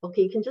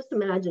 Okay, you can just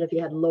imagine if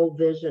you had low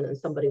vision and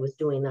somebody was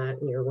doing that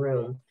in your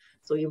room.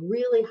 So you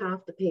really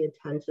have to pay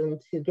attention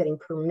to getting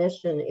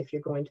permission if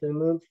you're going to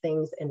move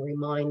things and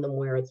remind them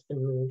where it's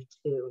been moved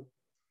to.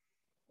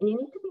 And you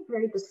need to be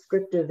very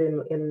descriptive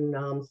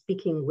in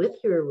speaking with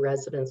your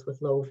residents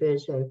with low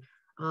vision.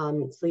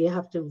 So you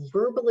have to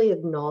verbally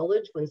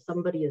acknowledge when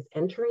somebody is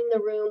entering the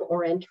room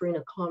or entering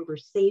a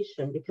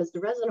conversation, because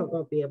the resident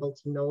won't be able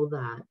to know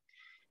that.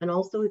 And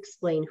also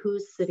explain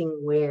who's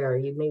sitting where.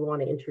 You may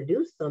want to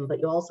introduce them, but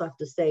you also have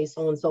to say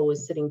so-and-so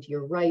is sitting to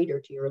your right or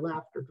to your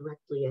left or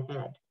directly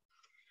ahead.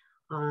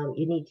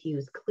 You need to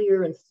use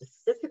clear and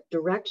specific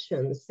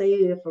directions. Say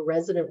if a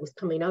resident was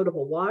coming out of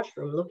a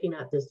washroom looking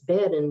at this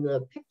bed in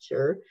the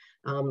picture,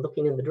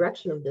 looking in the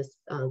direction of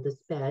this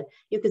bed,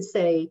 you could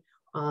say,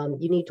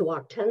 you need to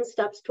walk 10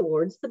 steps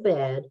towards the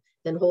bed,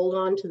 then hold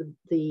on to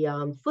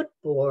the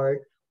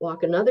footboard,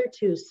 walk another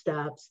 2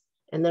 steps,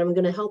 and then I'm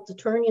going to help to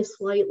turn you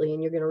slightly,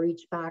 and you're going to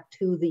reach back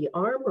to the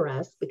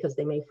armrest, because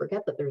they may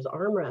forget that there's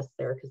armrest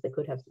there because they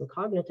could have some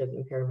cognitive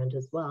impairment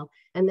as well.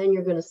 And then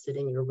you're going to sit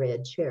in your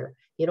red chair.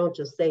 You don't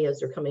just say as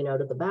they're coming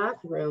out of the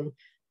bathroom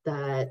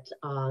that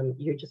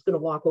you're just going to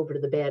walk over to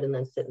the bed and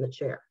then sit in the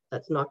chair.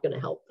 That's not going to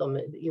help them.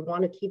 You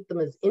want to keep them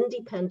as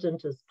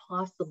independent as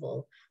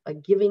possible by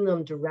giving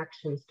them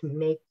directions to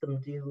make them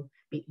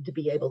to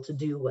be able to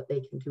do what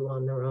they can do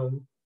on their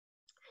own.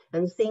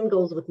 And the same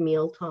goes with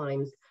meal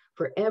times.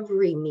 For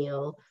every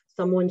meal,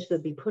 someone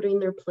should be putting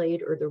their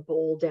plate or their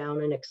bowl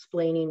down and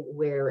explaining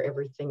where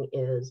everything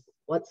is,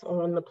 what's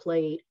on the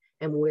plate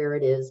and where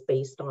it is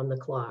based on the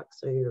clock.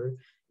 So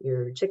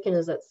your chicken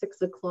is at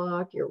 6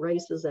 o'clock, your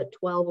rice is at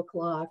 12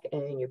 o'clock,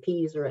 and your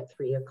peas are at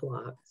 3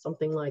 o'clock,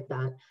 something like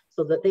that,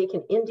 so that they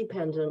can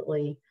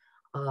independently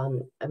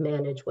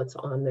manage what's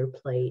on their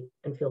plate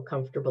and feel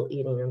comfortable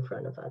eating in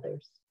front of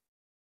others.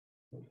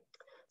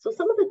 So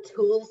some of the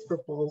tools for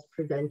falls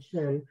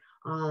prevention,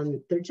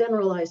 they're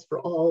generalized for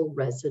all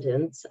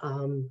residents,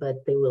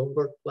 but they will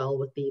work well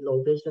with the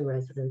low vision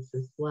residents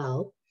as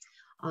well.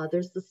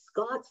 There's the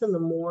Scott's and the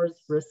Moore's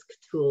risk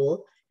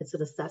tool. It's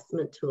an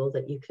assessment tool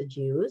that you could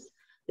use.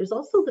 There's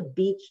also the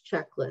BEACH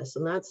checklist,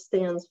 and that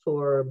stands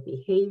for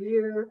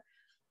behavior,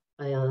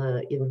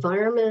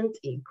 environment,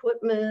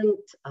 equipment,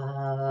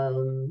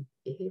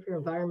 behavior,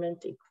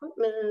 environment,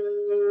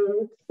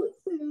 equipment, let's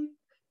see,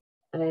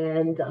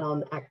 and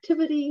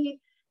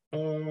activity,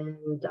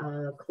 and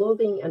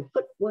clothing and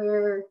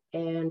footwear,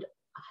 and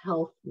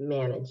health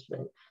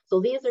management.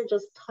 So these are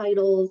just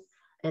titles,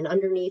 and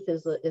underneath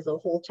is a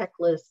whole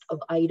checklist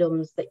of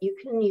items that you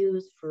can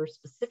use for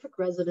specific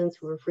residents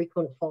who are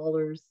frequent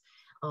fallers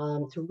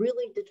to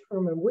really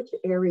determine which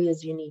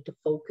areas you need to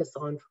focus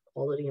on for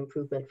quality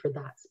improvement for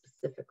that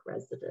specific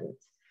resident.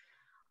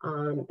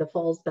 The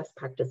Falls Best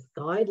Practice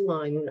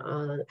Guideline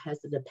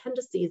has an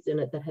appendices in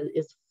it that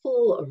is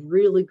full of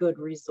really good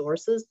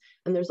resources.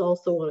 And there's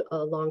also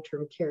a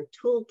long-term care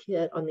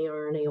toolkit on the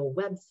RNAO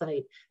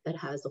website that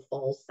has a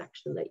falls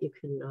section that you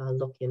can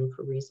look in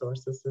for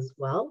resources as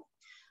well.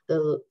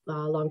 The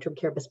long-term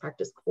care best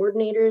practice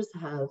coordinators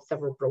have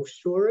several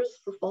brochures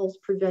for falls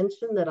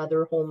prevention that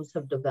other homes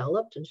have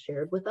developed and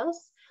shared with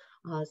us.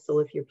 So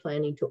if you're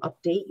planning to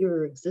update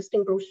your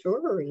existing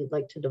brochure, or you'd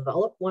like to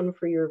develop one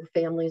for your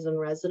families and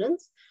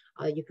residents,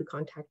 you could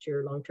contact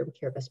your long-term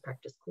care best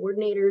practice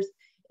coordinators,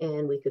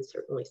 and we could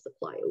certainly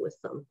supply you with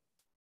some.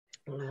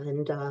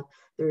 And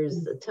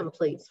there's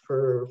templates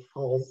for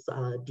falls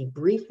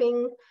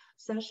debriefing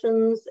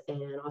sessions,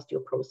 and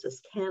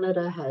Osteoporosis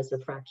Canada has a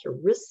fracture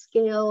risk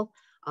scale,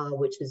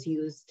 which is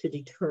used to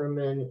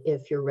determine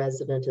if your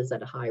resident is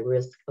at a high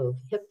risk of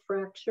hip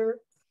fracture.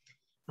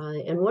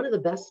 And one of the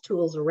best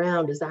tools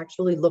around is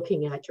actually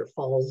looking at your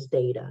falls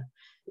data.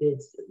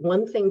 It's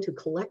one thing to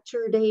collect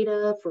your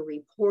data for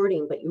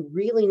reporting, but you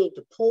really need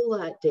to pull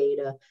that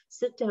data,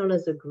 sit down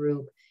as a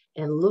group,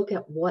 and look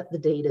at what the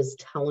data is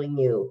telling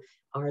you.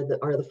 Are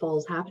the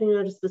falls happening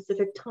at a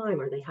specific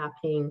time? Are they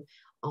happening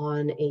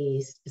on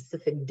a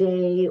specific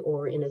day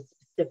or in a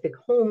specific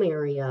home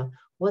area?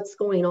 What's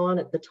going on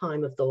at the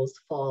time of those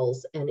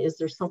falls? And is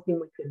there something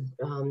we could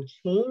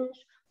change,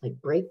 like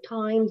break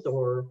times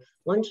or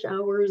lunch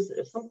hours,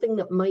 or something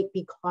that might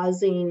be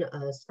causing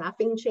a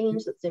staffing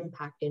change that's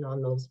impacting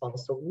on those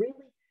falls? So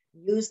really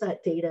use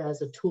that data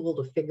as a tool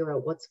to figure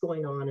out what's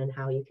going on and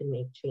how you can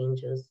make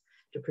changes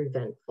to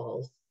prevent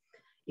falls.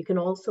 You can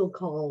also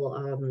call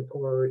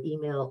or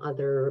email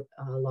other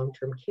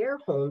long-term care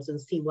homes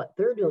and see what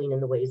they're doing in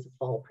the ways of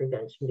fall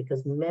prevention,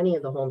 because many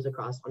of the homes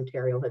across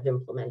Ontario have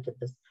implemented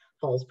this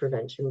falls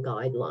prevention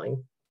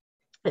guideline,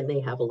 and they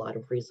have a lot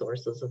of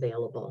resources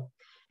available.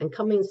 And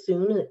coming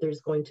soon,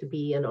 there's going to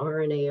be an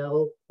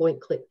RNAO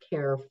point-click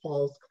care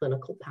falls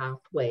clinical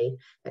pathway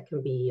that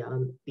can be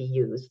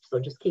used. So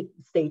just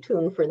stay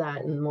tuned for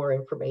that, and more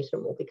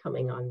information will be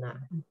coming on that.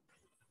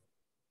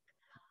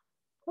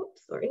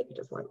 Oops, sorry, I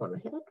just went one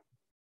ahead.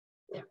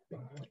 Yeah.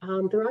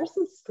 There are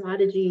some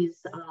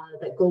strategies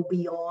that go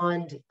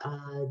beyond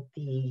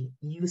the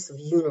use of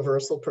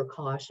universal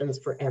precautions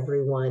for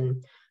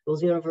everyone.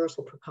 Those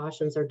universal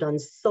precautions are done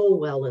so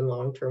well in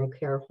long-term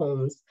care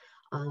homes,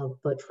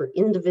 but for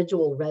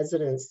individual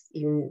residents,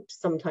 you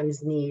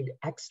sometimes need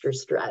extra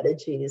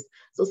strategies.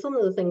 So some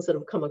of the things that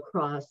have come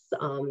across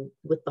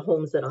with the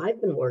homes that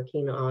I've been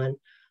working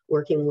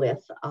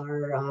with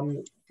are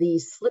the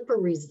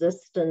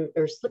slip-resistant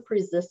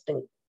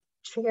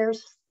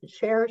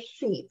chair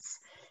sheets.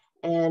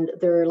 And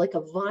they're like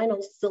a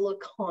vinyl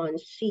silicone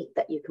sheet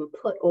that you can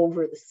put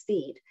over the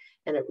seat,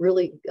 and it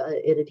really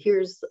it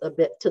adheres a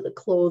bit to the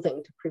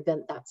clothing to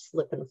prevent that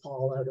slip and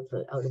fall out of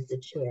the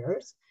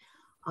chairs.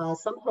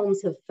 Some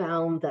homes have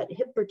found that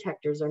hip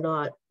protectors are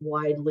not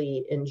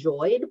widely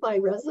enjoyed by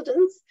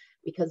residents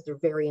because they're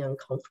very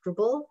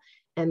uncomfortable.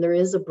 And there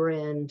is a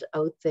brand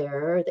out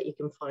there that you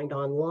can find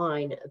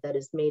online that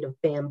is made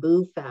of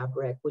bamboo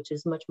fabric, which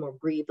is much more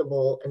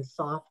breathable and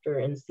softer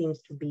and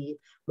seems to be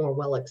more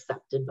well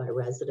accepted by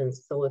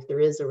residents. So if there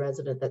is a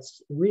resident that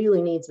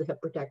really needs the hip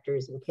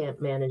protectors and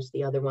can't manage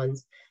the other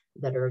ones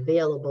that are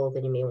available,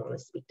 then you may want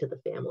to speak to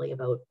the family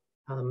about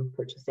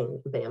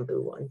purchasing the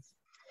bamboo ones.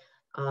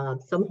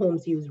 Some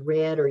homes use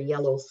red or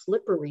yellow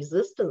slipper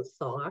resistant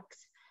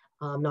socks,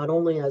 not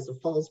only as a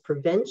falls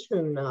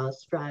prevention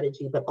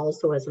strategy, but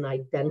also as an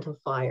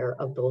identifier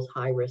of those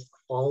high-risk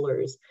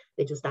fallers.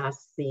 They just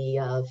ask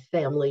the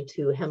family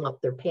to hem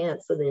up their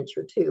pants an inch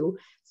or two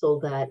so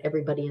that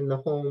everybody in the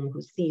home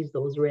who sees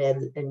those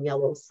red and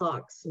yellow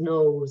socks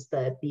knows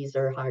that these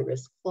are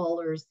high-risk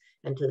fallers,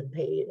 and to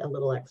pay a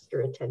little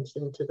extra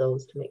attention to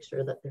those to make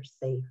sure that they're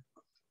safe.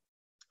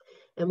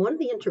 And one of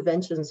the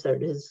interventions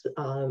that is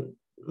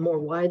more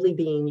widely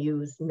being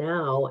used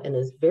now and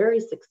is very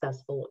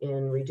successful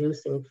in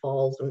reducing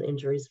falls and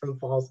injuries from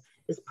falls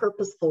is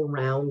purposeful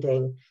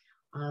rounding.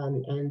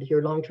 And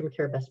your long-term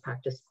care best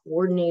practice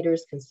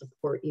coordinators can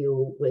support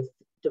you with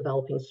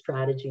developing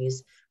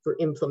strategies for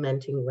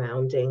implementing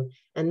rounding.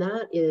 And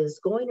that is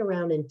going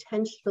around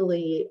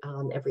intentionally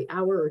every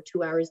hour or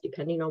 2 hours,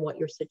 depending on what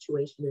your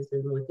situation is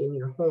within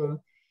your home,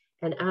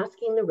 and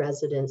asking the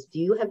residents, do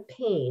you have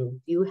pain?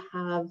 Do you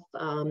have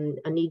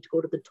a need to go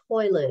to the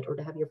toilet or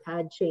to have your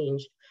pad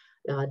changed?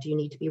 Do you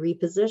need to be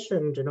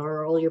repositioned? And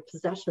are all your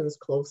possessions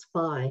close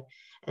by?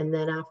 And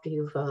then after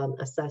you've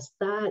assessed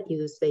that,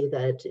 you say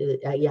that,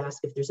 you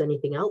ask if there's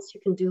anything else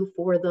you can do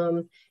for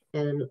them,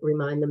 and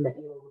remind them that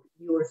you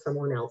or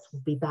someone else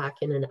will be back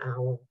in an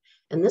hour.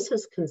 And this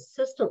has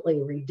consistently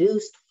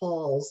reduced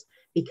falls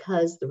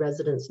because the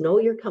residents know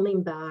you're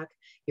coming back.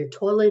 You're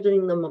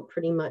toileting them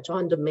pretty much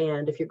on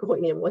demand if you're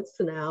going in once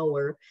an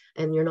hour,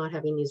 and you're not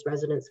having these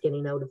residents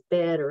getting out of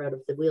bed or out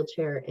of the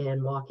wheelchair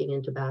and walking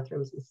into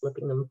bathrooms and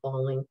slipping them,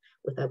 falling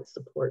without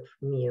support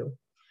from you.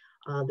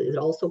 It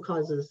also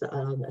causes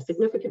a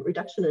significant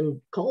reduction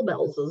in call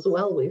bells as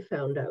well, we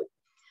found out.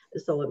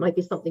 So it might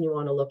be something you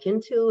want to look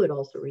into. It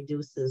also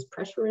reduces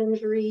pressure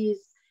injuries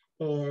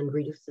and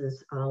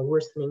reduces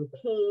worsening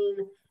pain,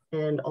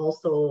 and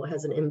also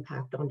has an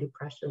impact on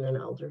depression in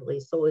elderly.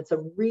 So it's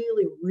a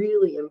really,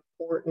 really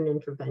important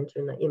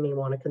intervention that you may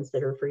want to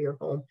consider for your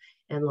home,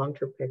 and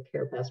long-term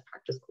care best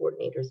practice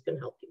coordinators can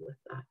help you with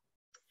that.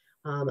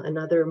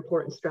 Another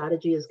important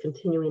strategy is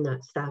continuing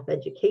that staff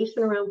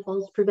education around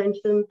falls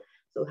prevention.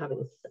 So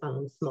having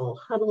small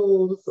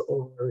huddles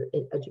or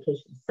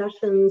education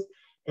sessions,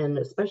 and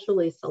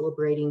especially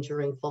celebrating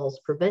during Falls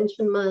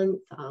Prevention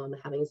Month,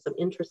 having some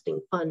interesting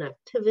fun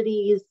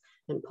activities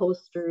and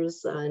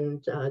posters,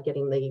 and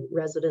getting the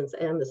residents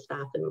and the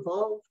staff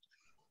involved.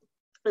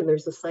 And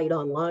there's a site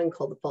online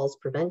called the Falls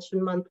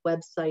Prevention Month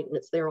website, and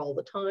it's there all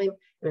the time.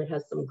 And it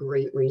has some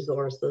great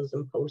resources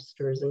and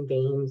posters and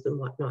games and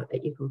whatnot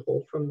that you can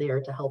pull from there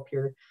to help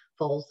your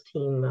falls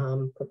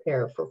team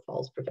prepare for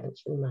Falls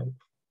Prevention Month.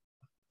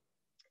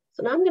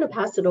 So now I'm going to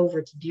pass it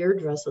over to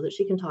Deirdre so that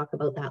she can talk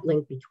about that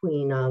link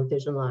between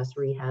vision loss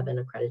rehab and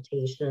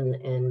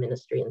accreditation and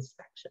ministry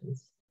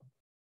inspections.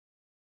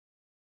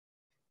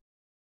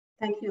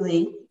 Thank you,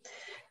 Lee.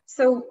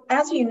 So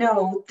as you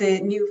know,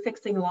 the new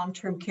Fixing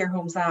Long-Term Care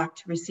Homes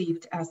Act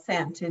received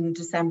assent in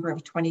December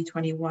of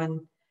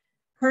 2021.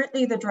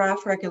 Currently, the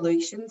draft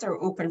regulations are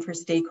open for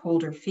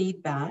stakeholder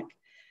feedback.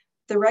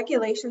 The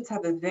regulations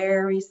have a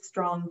very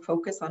strong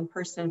focus on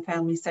person and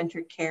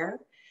family-centered care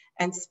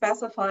and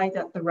specify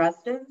that the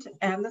resident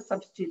and the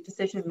substitute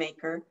decision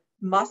maker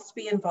must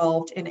be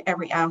involved in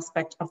every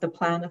aspect of the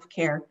plan of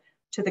care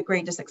to the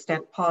greatest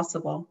extent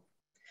possible.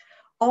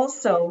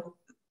 Also,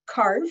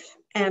 CARF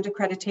and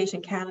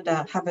Accreditation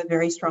Canada have a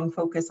very strong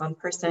focus on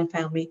person and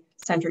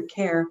family-centered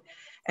care.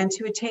 And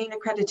to attain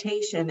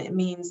accreditation, it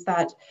means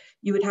that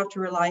you would have to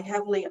rely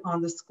heavily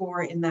on the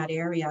score in that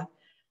area.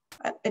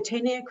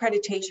 Attaining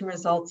accreditation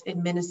results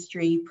in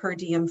ministry per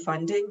diem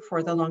funding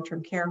for the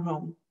long-term care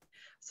home.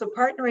 So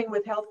partnering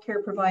with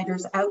healthcare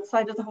providers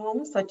outside of the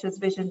home, such as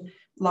Vision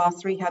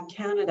Loss Rehab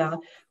Canada,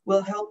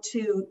 will help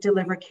to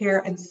deliver care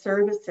and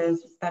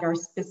services that are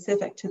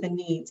specific to the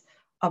needs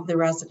of the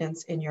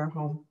residents in your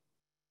home.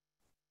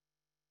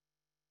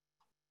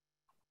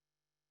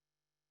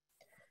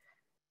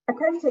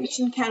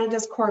 Accreditation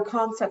Canada's core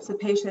concepts of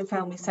patient and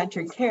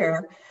family-centered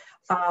care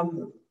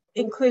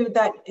include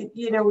that,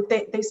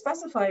 they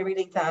specify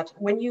really that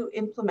when you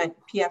implement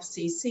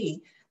PFCC,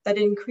 that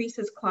it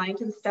increases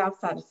client and staff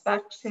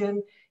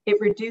satisfaction,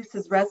 it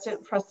reduces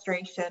resident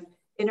frustration,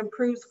 it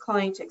improves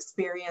client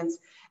experience,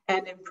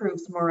 and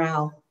improves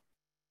morale.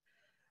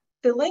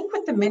 The link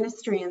with the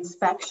ministry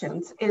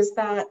inspections is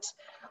that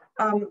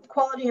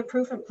quality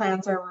improvement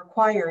plans are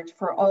required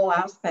for all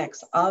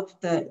aspects of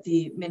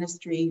the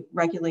ministry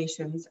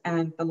regulations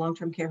and the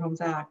Long-Term Care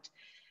Homes Act.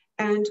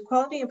 And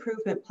quality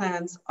improvement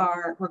plans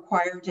are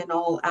required in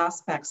all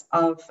aspects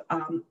of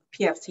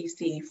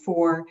PFCC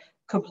for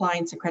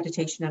compliance,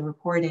 accreditation, and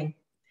reporting.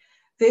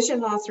 Vision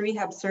loss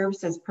rehab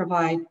services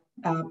provide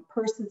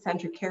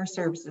person-centered care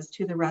services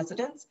to the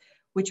residents,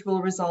 which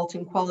will result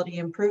in quality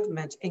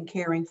improvement in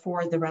caring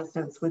for the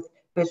residents with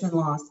vision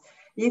loss.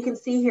 You can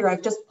see here,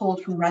 I've just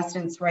pulled from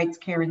Residents' Rights,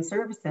 Care and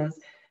Services,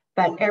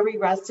 that every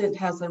resident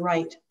has the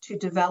right to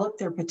develop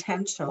their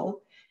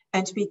potential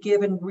and to be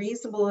given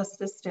reasonable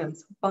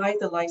assistance by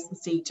the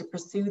licensee to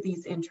pursue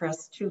these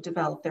interests to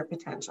develop their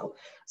potential.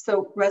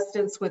 So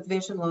residents with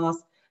vision loss,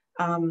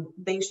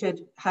 they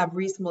should have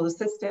reasonable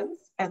assistance,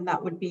 and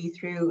that would be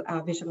through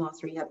Vision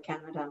Loss Rehab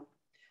Canada.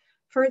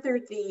 Further,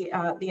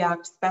 the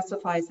Act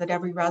specifies that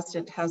every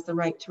resident has the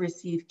right to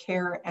receive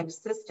care and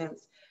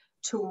assistance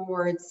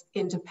towards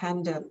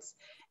independence.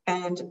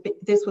 And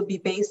this would be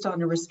based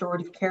on a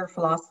restorative care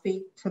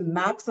philosophy to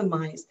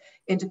maximize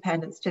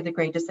independence to the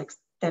greatest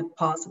extent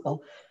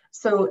possible.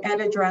 So Ed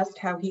addressed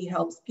how he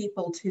helps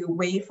people to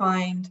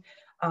wayfind,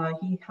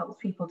 he helps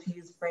people to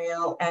use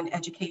Braille, and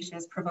education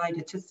is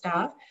provided to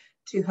staff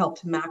to help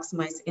to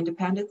maximize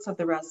independence of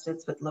the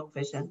residents with low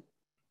vision.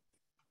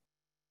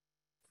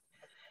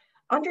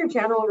 Under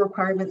general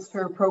requirements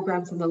for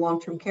programs in the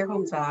Long-Term Care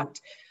Homes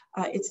Act,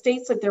 it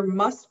states that there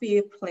must be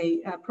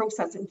a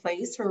process in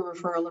place for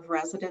referral of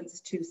residents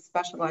to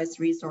specialized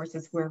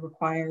resources where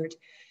required.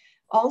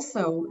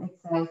 Also, it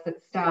says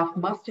that staff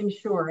must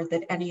ensure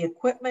that any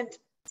equipment,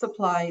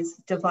 supplies,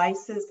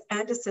 devices,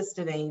 and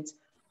assistive aids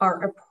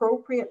are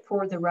appropriate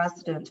for the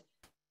resident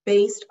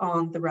based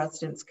on the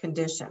resident's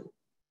condition.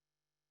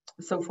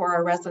 So for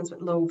our residents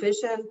with low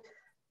vision,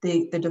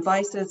 the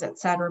devices,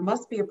 etc.,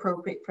 must be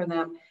appropriate for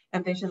them,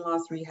 and vision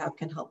loss rehab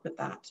can help with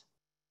that.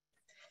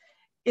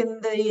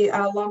 In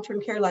the long-term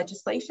care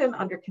legislation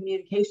under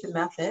communication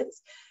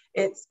methods,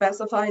 it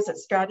specifies that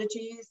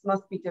strategies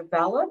must be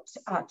developed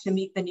to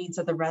meet the needs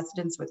of the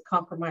residents with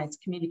compromised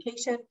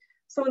communication.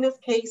 So in this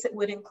case, it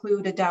would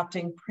include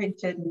adapting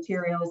printed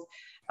materials,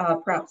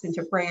 perhaps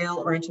into Braille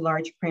or into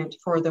large print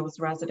for those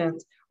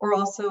residents, or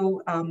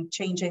also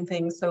changing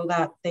things so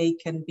that they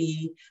can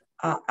be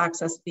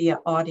accessed via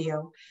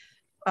audio.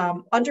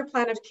 Under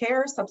plan of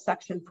care,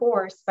 subsection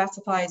 4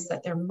 specifies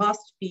that there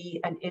must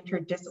be an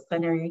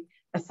interdisciplinary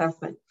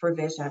assessment for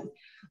vision.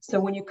 So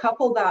when you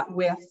couple that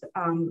with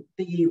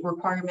the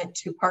requirement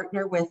to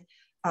partner with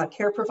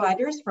care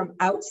providers from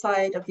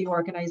outside of the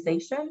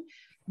organization,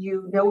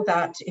 you know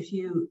that if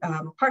you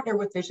partner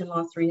with Vision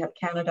Loss Rehab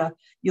Canada,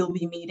 you'll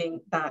be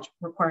meeting that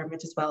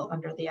requirement as well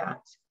under the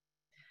Act.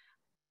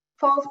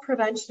 Falls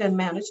prevention and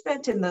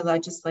management in the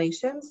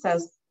legislation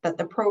says that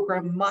the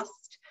program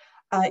must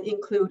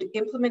include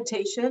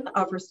implementation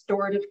of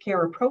restorative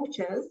care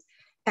approaches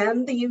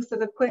and the use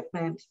of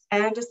equipment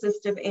and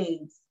assistive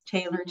aids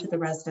tailored to the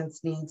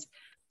residents' needs.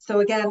 So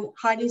again,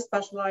 highly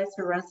specialized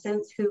for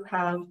residents who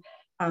have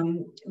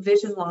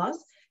vision loss.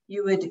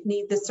 You would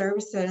need the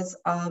services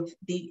of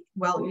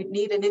you'd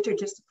need an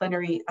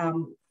interdisciplinary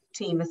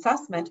team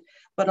assessment,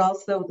 but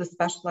also the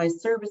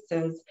specialized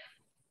services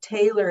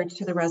tailored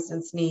to the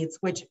residents' needs,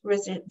 which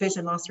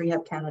Vision Loss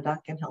Rehab Canada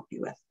can help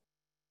you with.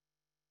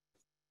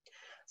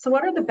 So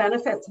what are the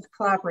benefits of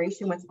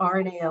collaboration with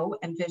RNAO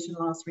and Vision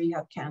Loss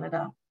Rehab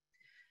Canada?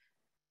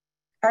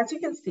 As you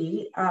can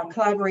see,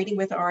 collaborating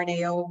with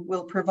RNAO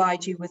will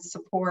provide you with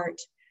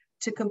support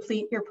to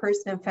complete your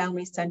person and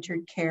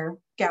family-centered care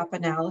gap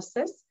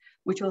analysis,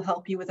 which will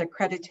help you with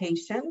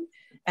accreditation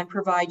and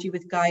provide you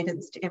with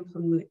guidance to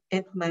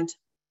implement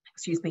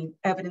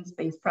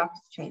evidence-based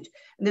practice change.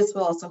 And this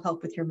will also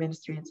help with your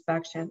ministry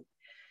inspection.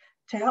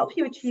 To help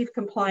you achieve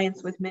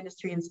compliance with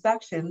ministry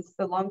inspections,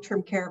 the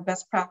long-term care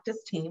best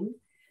practice team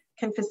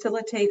can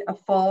facilitate a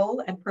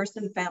fall and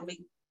person and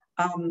family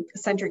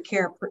centered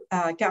care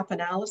gap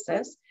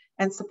analysis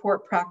and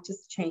support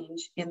practice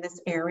change in this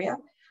area.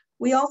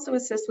 We also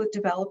assist with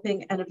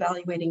developing and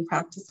evaluating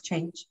practice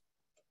change.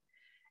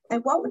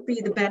 And what would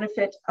be the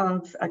benefit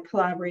of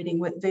collaborating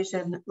with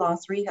Vision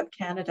Loss Rehab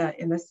Canada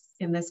in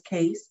this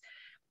case?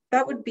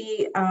 That would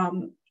be,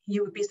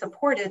 you would be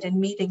supported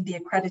in meeting the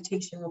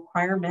accreditation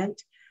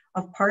requirement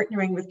of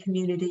partnering with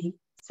community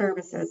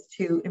services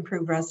to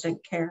improve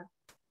resident care.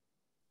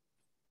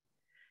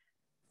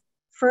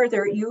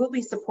 Further, you will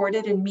be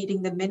supported in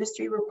meeting the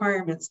ministry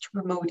requirements to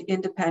promote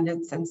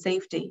independence and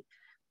safety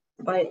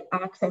by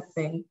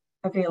accessing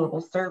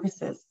available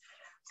services.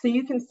 So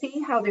you can see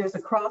how there's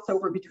a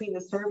crossover between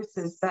the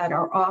services that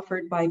are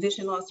offered by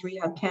Vision Loss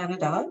Rehab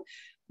Canada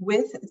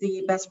with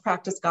the best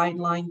practice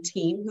guideline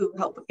team who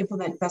help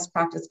implement best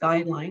practice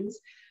guidelines.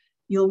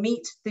 You'll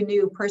meet the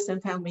new person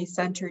family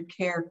centered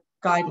care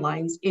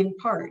guidelines in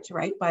part,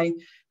 right?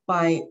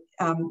 By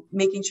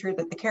making sure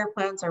that the care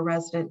plans are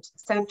resident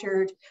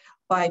centered,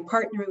 by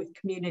partnering with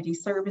community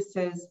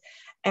services,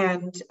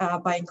 and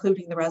by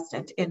including the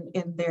resident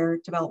in their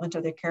development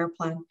of their care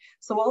plan.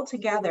 So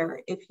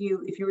altogether, if you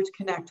were to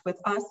connect with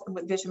us and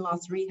with Vision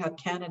Loss Rehab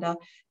Canada,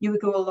 you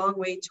would go a long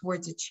way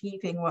towards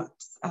achieving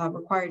what's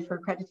required for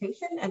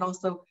accreditation and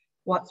also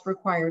what's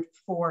required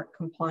for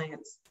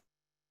compliance.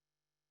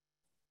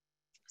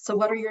 So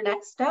what are your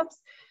next steps?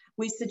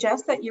 We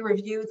suggest that you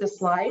review the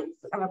slides,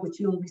 which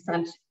you will be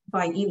sent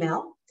by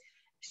email.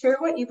 Share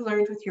what you've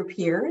learned with your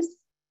peers.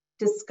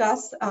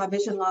 Discuss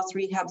vision loss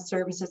rehab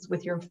services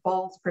with your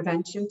falls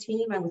prevention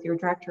team and with your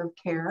director of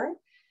care.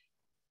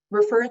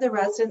 Refer the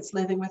residents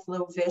living with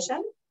low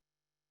vision.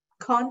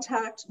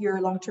 Contact your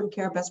long-term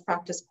care best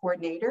practice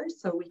coordinator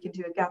so we can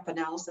do a gap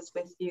analysis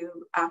with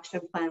you,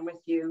 action plan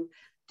with you,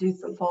 do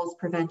some falls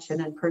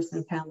prevention and person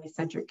and family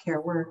centered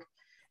care work.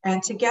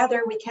 And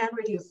together we can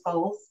reduce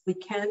falls, we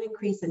can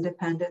increase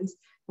independence,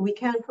 and we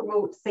can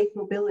promote safe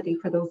mobility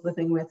for those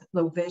living with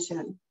low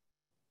vision.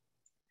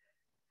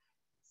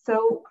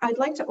 So I'd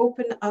like to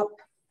open up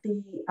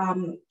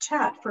the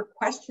chat for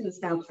questions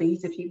now,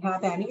 please, if you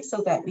have any,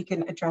 so that we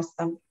can address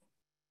them.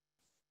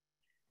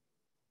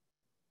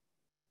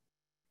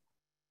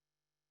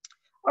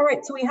 All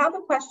right, so we have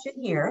a question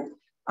here,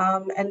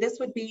 and this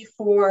would be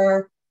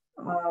for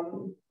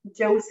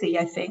Josie,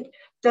 I think.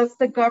 Does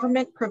the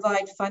government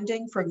provide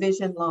funding for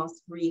vision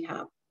loss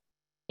rehab?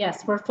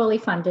 Yes, we're fully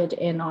funded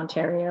in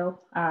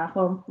Ontario.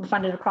 Well, we're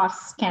funded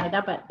across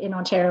Canada, but in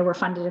Ontario, we're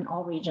funded in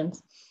all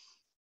regions.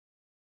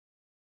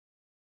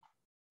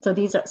 So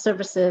these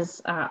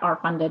services are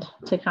funded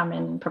to come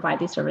in and provide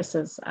these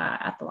services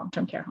at the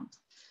long-term care homes.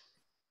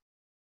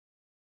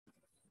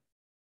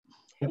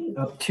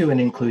 Up to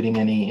and including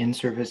any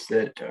in-service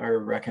that are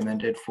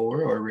recommended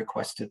for or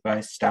requested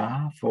by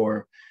staff,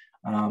 or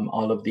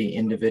all of the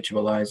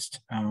individualized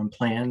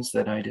plans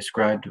that I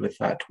described with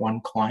that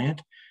one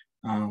client.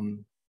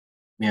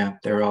 Yeah,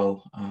 they're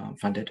all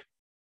funded.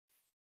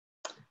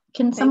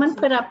 Can someone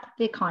put up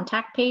the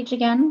contact page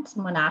again?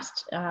 Someone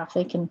asked if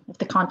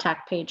the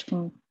contact page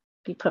can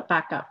be put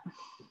back up.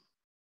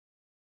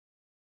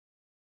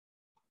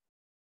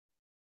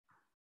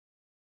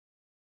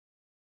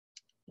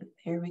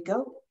 Here we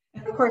go.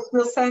 And of course,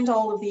 we'll send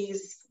all of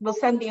these, we'll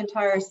send the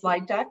entire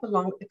slide deck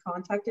along with the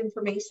contact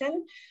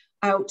information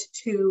out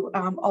to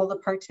all the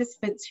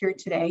participants here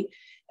today.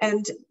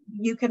 And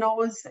you can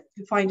always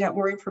find out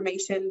more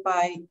information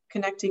by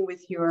connecting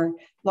with your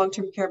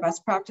long-term care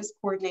best practice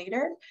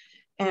coordinator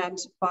and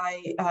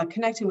by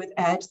connecting with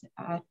Ed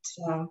at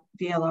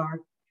VLR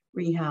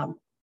Rehab.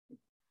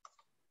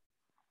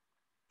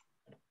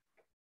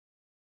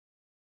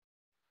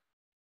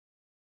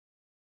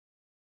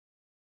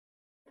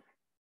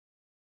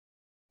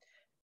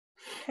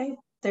 Okay,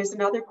 there's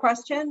another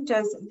question.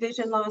 Does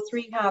Vision Loss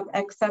Rehab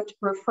accept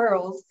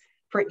referrals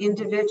for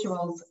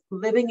individuals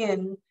living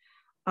in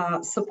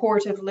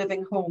supportive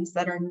living homes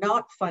that are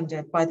not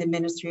funded by the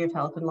Ministry of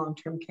Health and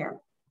Long-Term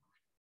Care?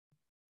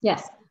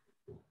 Yes.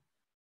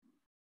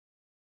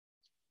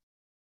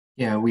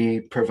 Yeah,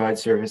 we provide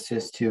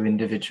services to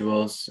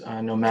individuals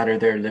no matter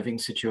their living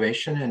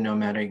situation and no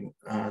matter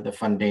the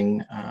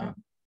funding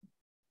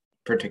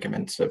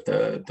predicaments of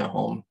the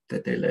home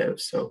that they live.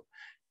 So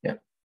yeah,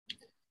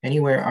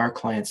 anywhere our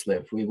clients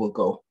live, we will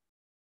go.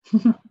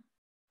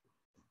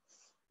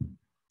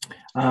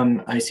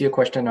 I see a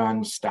question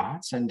on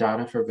stats and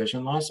data for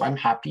vision loss. I'm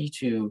happy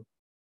to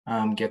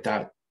get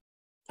that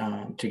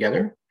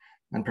together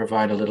and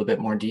provide a little bit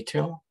more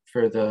detail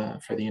for the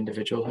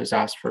individual who's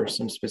asked for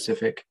some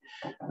specific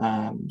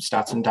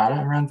stats and data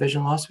around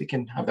vision loss. We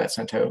can have that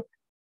sent out.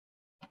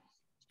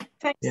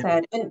 Thanks,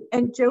 Ed.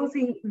 And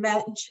Josie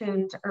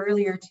mentioned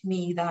earlier to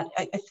me that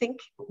I think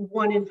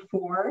 1 in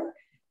 4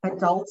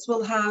 adults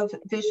will have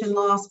vision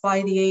loss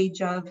by the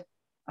age of,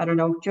 I don't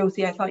know,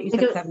 Josie, I thought you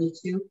said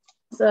 72.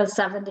 So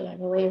 70, I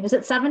believe. Is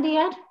it 70,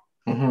 Ed?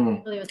 Mm-hmm.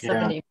 I believe it's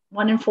 70. Yeah.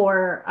 1 in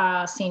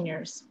 4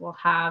 seniors will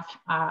have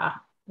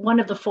one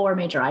of the 4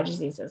 major eye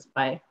diseases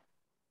by,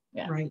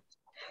 Right.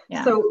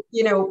 Yeah. So,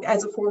 you know,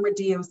 as a former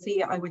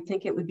DOC, I would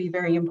think it would be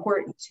very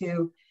important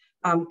to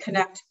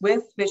connect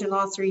with vision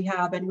loss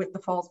rehab and with the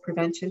falls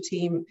prevention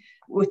team,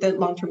 with the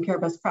long-term care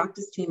best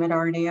practice team at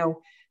RNAO,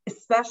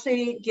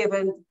 especially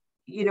given,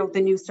 you know,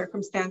 the new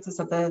circumstances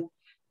of the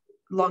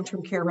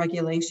long-term care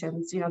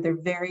regulations. You know, they're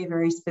very,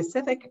 very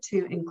specific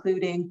to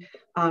including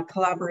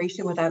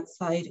collaboration with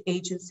outside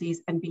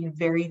agencies and being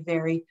very,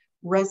 very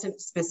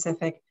resident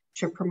specific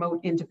to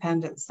promote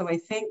independence. So I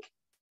think,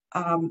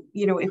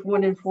 you know, if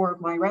 1 in 4 of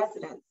my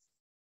residents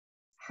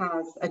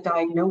has a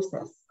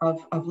diagnosis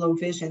of low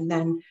vision,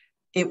 then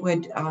it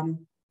would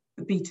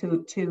be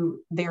to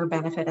their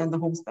benefit and the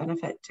home's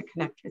benefit to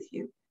connect with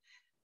you.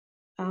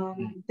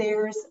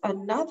 There's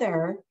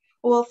another,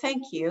 well,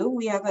 thank you.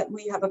 We have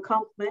a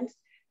compliment.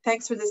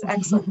 Thanks for this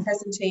excellent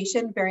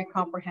presentation, very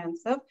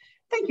comprehensive.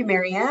 Thank you,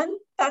 Marianne.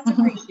 That's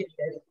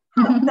appreciated.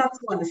 That's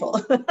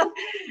wonderful.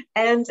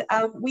 And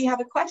we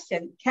have a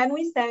question. Can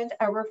we send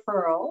a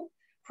referral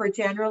for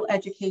general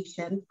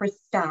education for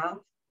staff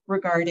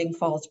regarding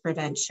falls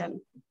prevention?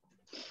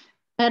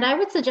 And I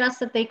would suggest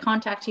that they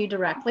contact you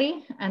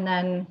directly, and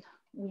then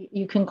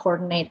you can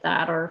coordinate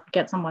that or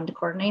get someone to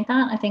coordinate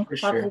that. I think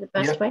probably the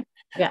best way.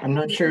 Yeah. I'm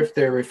not sure if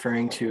they're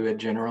referring to a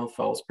general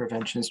falls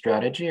prevention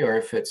strategy or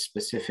if it's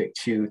specific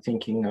to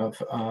thinking of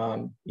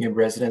you know,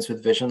 residents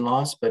with vision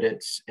loss, but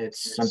it's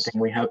something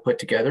we have put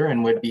together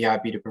and would be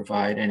happy to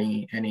provide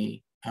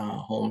any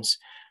homes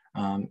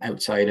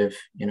outside of,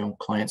 you know,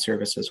 client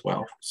service as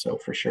well. So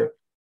for sure,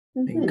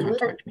 they can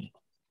contact me.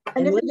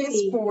 And if it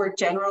is for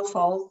general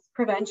falls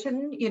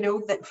prevention, you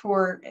know, that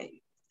for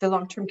the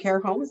long-term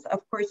care homes, of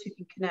course, you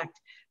can connect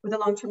with the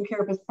long-term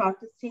care best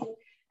practice team.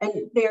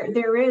 And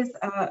there is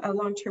a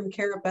long-term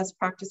care best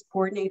practice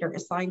coordinator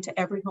assigned to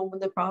every home in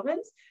the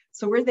province.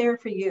 So we're there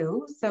for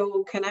you.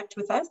 So connect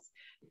with us.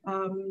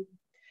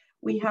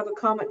 We have a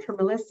comment from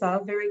Melissa.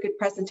 Very good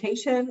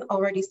presentation.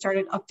 Already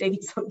started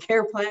updating some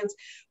care plans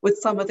with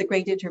some of the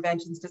great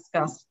interventions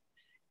discussed.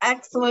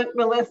 Excellent,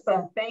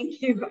 Melissa.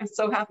 Thank you. I'm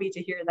so happy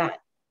to hear that.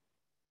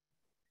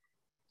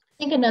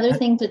 I think another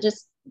thing to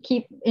just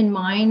keep in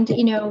mind,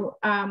 you know,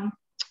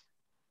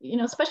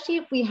 especially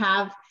if we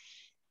have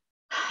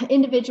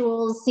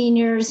individuals,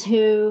 seniors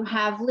who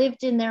have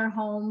lived in their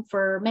home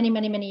for many,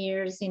 many, many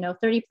years, you know,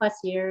 30 plus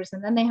years,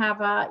 and then they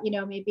have a, you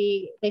know,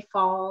 maybe they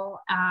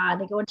fall,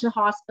 they go into the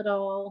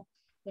hospital,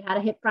 they had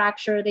a hip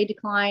fracture, they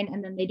decline,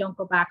 and then they don't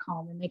go back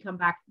home, and they come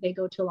back, they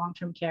go to a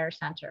long-term care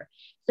center.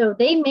 So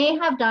they may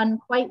have done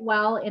quite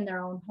well in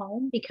their own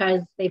home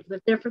because they've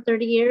lived there for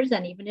 30 years,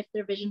 and even if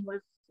their vision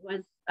was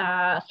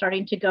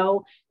starting to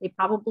go, they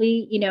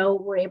probably, you know,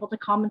 were able to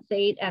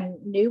compensate and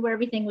knew where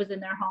everything was in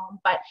their home.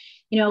 But,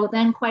 you know,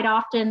 then quite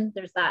often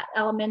there's that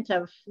element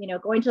of, you know,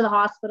 going to the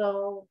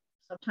hospital,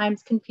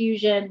 sometimes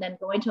confusion, then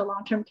going to a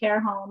long-term care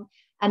home.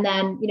 And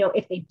then, you know,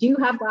 if they do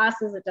have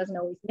glasses, it doesn't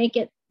always make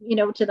it, you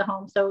know, to the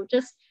home. So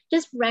just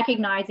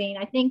recognizing,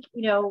 I think,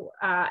 you know,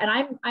 and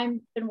I've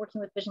been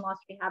working with vision loss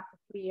rehab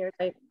for 3 years.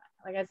 Like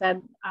I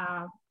said,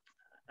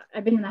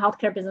 I've been in the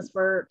healthcare business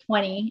for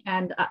 20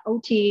 and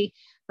OT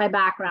by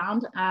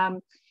background.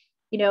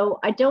 You know,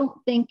 I don't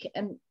think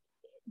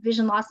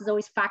vision loss is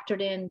always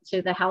factored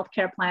into the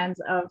healthcare plans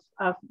of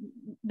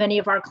many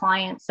of our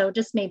clients. So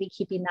just maybe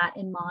keeping that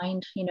in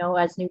mind, you know,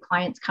 as new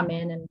clients come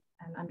in and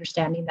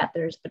understanding that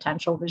there's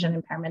potential vision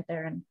impairment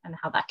there and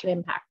how that could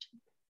impact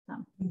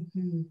them.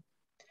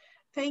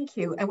 Thank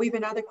you. And we have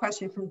another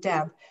question from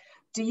Deb.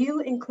 Do you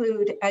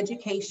include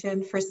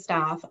education for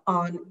staff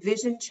on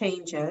vision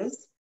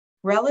changes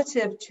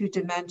relative to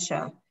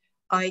dementia,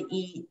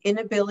 i.e.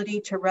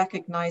 inability to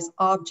recognize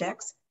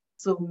objects,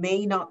 so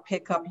may not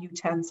pick up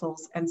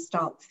utensils and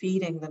stop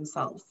feeding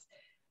themselves?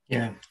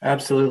 Yeah,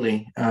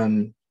 absolutely.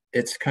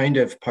 It's kind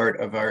of part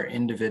of our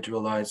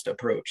individualized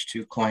approach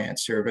to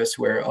client service,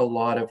 where a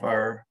lot of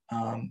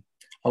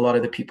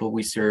the people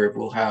we serve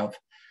will have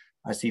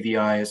a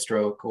CVI, a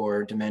stroke,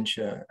 or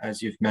dementia,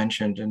 as you've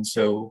mentioned. And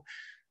so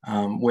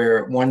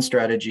where one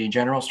strategy,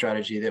 general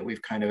strategy that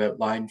we've kind of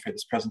outlined for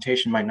this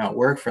presentation might not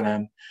work for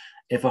them,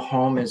 if a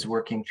home is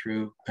working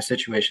through a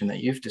situation that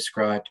you've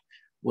described,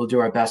 we'll do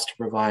our best to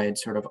provide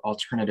sort of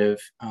alternative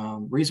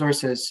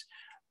resources,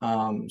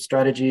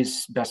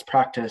 strategies, best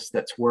practice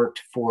that's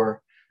worked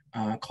for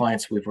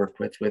clients we've worked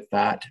with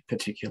that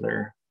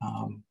particular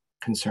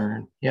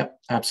concern. Yep,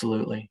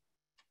 absolutely.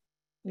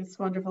 It's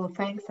wonderful.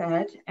 Thanks,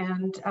 Ed.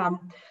 And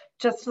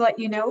Just to let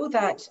you know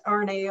that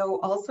RNAO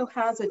also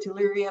has a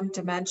delirium,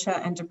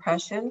 dementia, and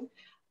depression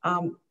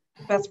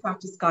best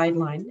practice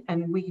guideline,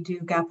 and we do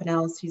gap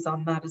analyses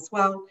on that as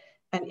well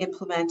and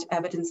implement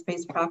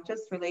evidence-based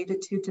practice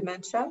related to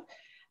dementia.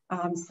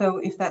 So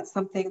if that's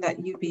something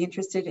that you'd be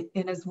interested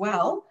in as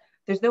well,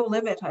 there's no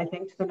limit, I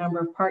think, to the number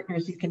of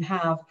partners you can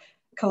have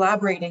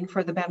collaborating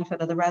for the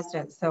benefit of the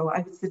residents. So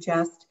I would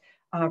suggest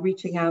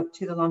reaching out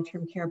to the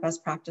long-term care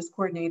best practice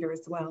coordinator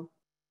as well.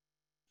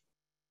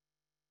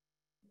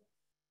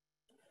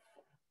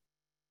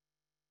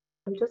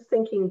 I'm just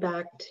thinking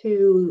back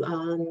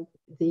to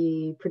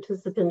the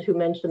participant who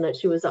mentioned that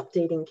she was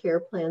updating care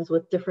plans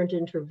with different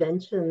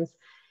interventions.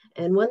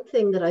 And one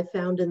thing that I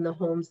found in the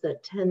homes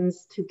that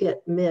tends to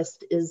get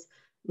missed is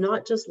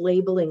not just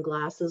labeling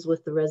glasses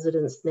with the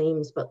residents'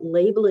 names, but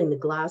labeling the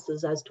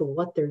glasses as to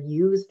what they're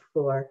used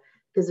for.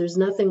 Because there's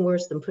nothing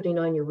worse than putting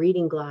on your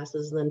reading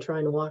glasses and then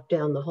trying to walk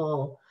down the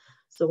hall.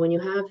 So when you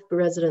have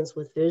residents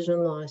with vision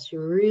loss,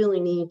 you really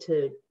need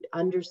to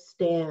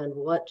understand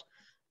what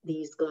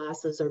these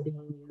glasses are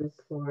being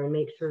used for and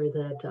make sure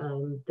that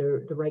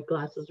the right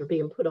glasses are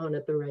being put on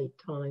at the right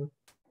time.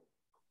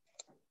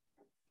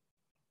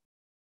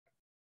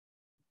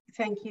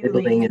 Thank you.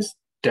 Labeling is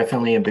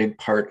definitely a big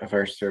part of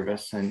our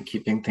service and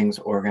keeping things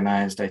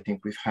organized. I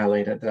think we've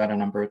highlighted that a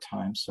number of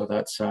times. So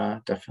that's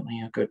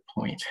definitely a good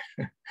point.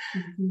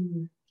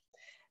 Mm-hmm.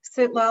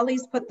 So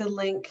Lali's put the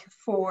link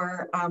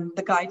for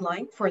the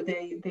guideline for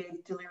the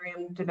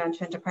delirium,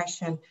 dementia, and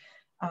depression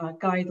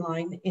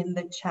guideline in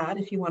the chat.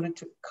 If you wanted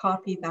to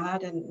copy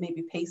that and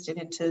maybe paste it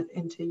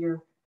into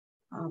your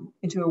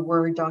into a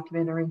Word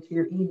document or into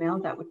your email,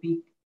 that would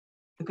be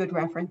a good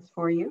reference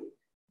for you.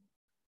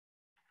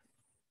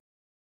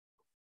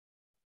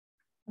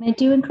 And I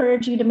do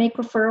encourage you to make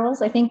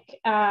referrals. I think,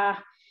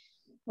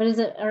 what is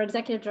it, our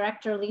executive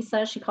director,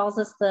 Lisa, she calls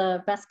us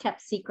the best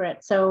kept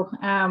secret. So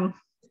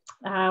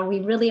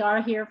we really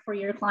are here for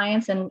your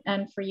clients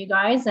and for you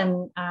guys.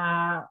 And,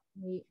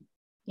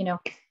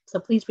 so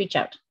please reach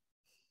out.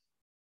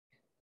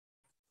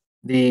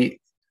 The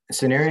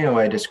scenario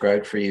I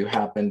described for you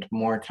happened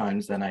more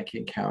times than I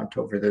can count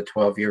over the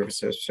 12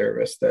 years of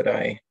service that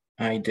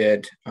I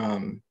did.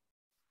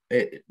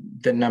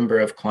 The number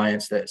of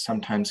clients that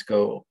sometimes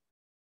go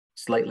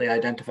slightly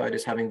identified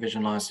as having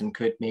vision loss and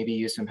could maybe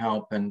use some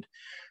help, and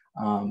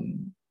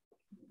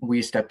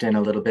we stepped in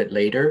a little bit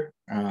later.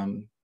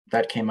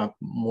 That came up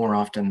more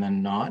often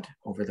than not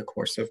over the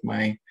course of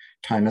my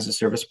time as a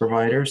service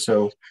provider.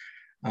 So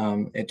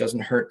it doesn't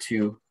hurt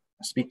to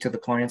speak to the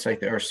clients,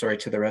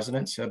 to the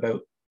residents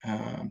about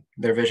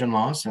their vision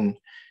loss. And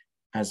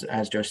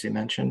as Josie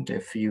mentioned,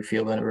 if you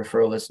feel that a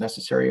referral is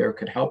necessary or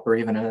could help, or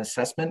even an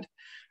assessment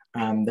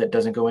that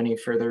doesn't go any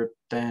further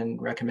than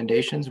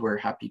recommendations, we're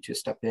happy to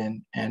step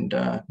in and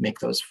make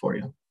those for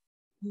you.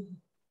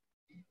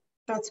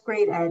 That's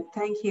great, Ed.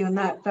 Thank you. And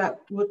that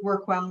would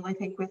work well, I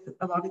think, with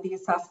a lot of the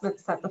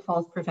assessments that the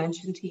falls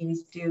prevention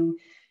teams do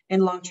in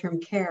long-term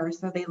care.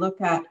 So they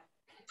look at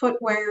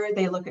footwear,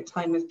 they look at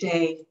time of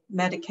day,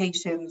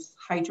 medications,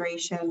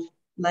 hydration,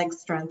 leg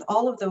strength,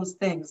 all of those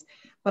things.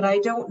 But I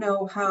don't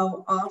know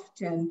how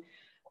often,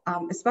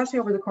 especially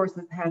over the course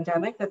of the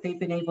pandemic, that they've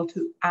been able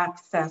to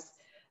access,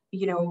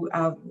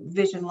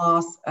 vision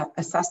loss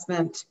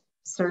assessment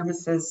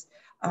services,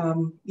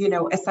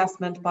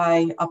 assessment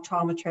by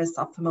optometrists,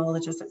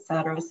 ophthalmologists, et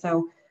cetera.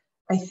 So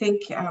I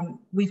think I know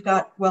we've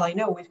got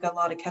a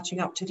lot of catching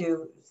up to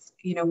do,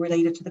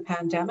 related to the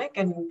pandemic,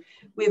 and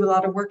we have a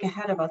lot of work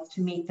ahead of us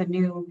to meet the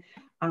new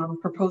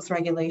proposed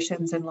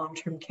regulations in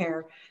long-term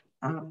care.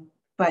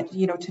 But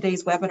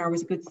today's webinar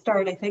was a good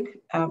start, I think,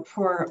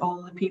 for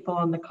all the people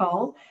on the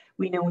call.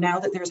 We know now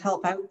that there's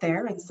help out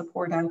there and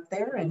support out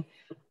there, and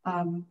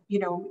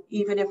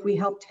even if we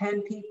help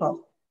 10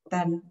 people,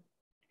 then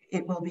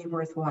it will be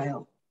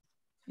worthwhile.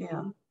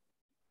 Yeah.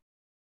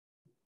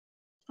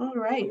 All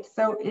right.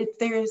 So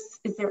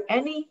is there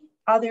any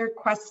other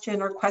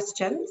question or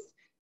questions?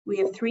 We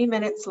have 3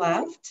 minutes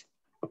left.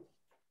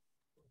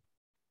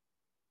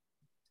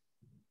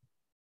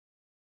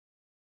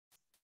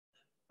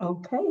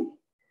 Okay.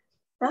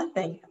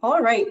 Nothing.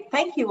 All right.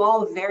 Thank you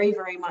all very,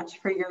 very much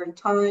for your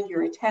time,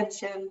 your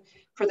attention,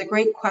 for the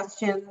great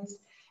questions.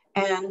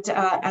 And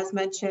as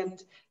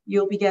mentioned,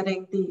 you'll be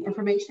getting the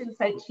information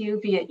sent to you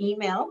via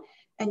email.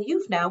 And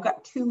you've now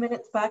got 2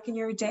 minutes back in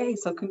your day.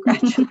 So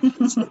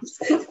congratulations.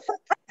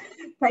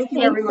 Thank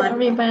you, everyone. Thanks,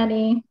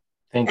 everybody.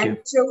 Thank you. And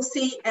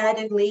Josie, Ed,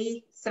 and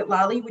Lee, so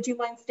Lali, would you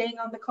mind staying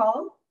on the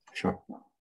call? Sure.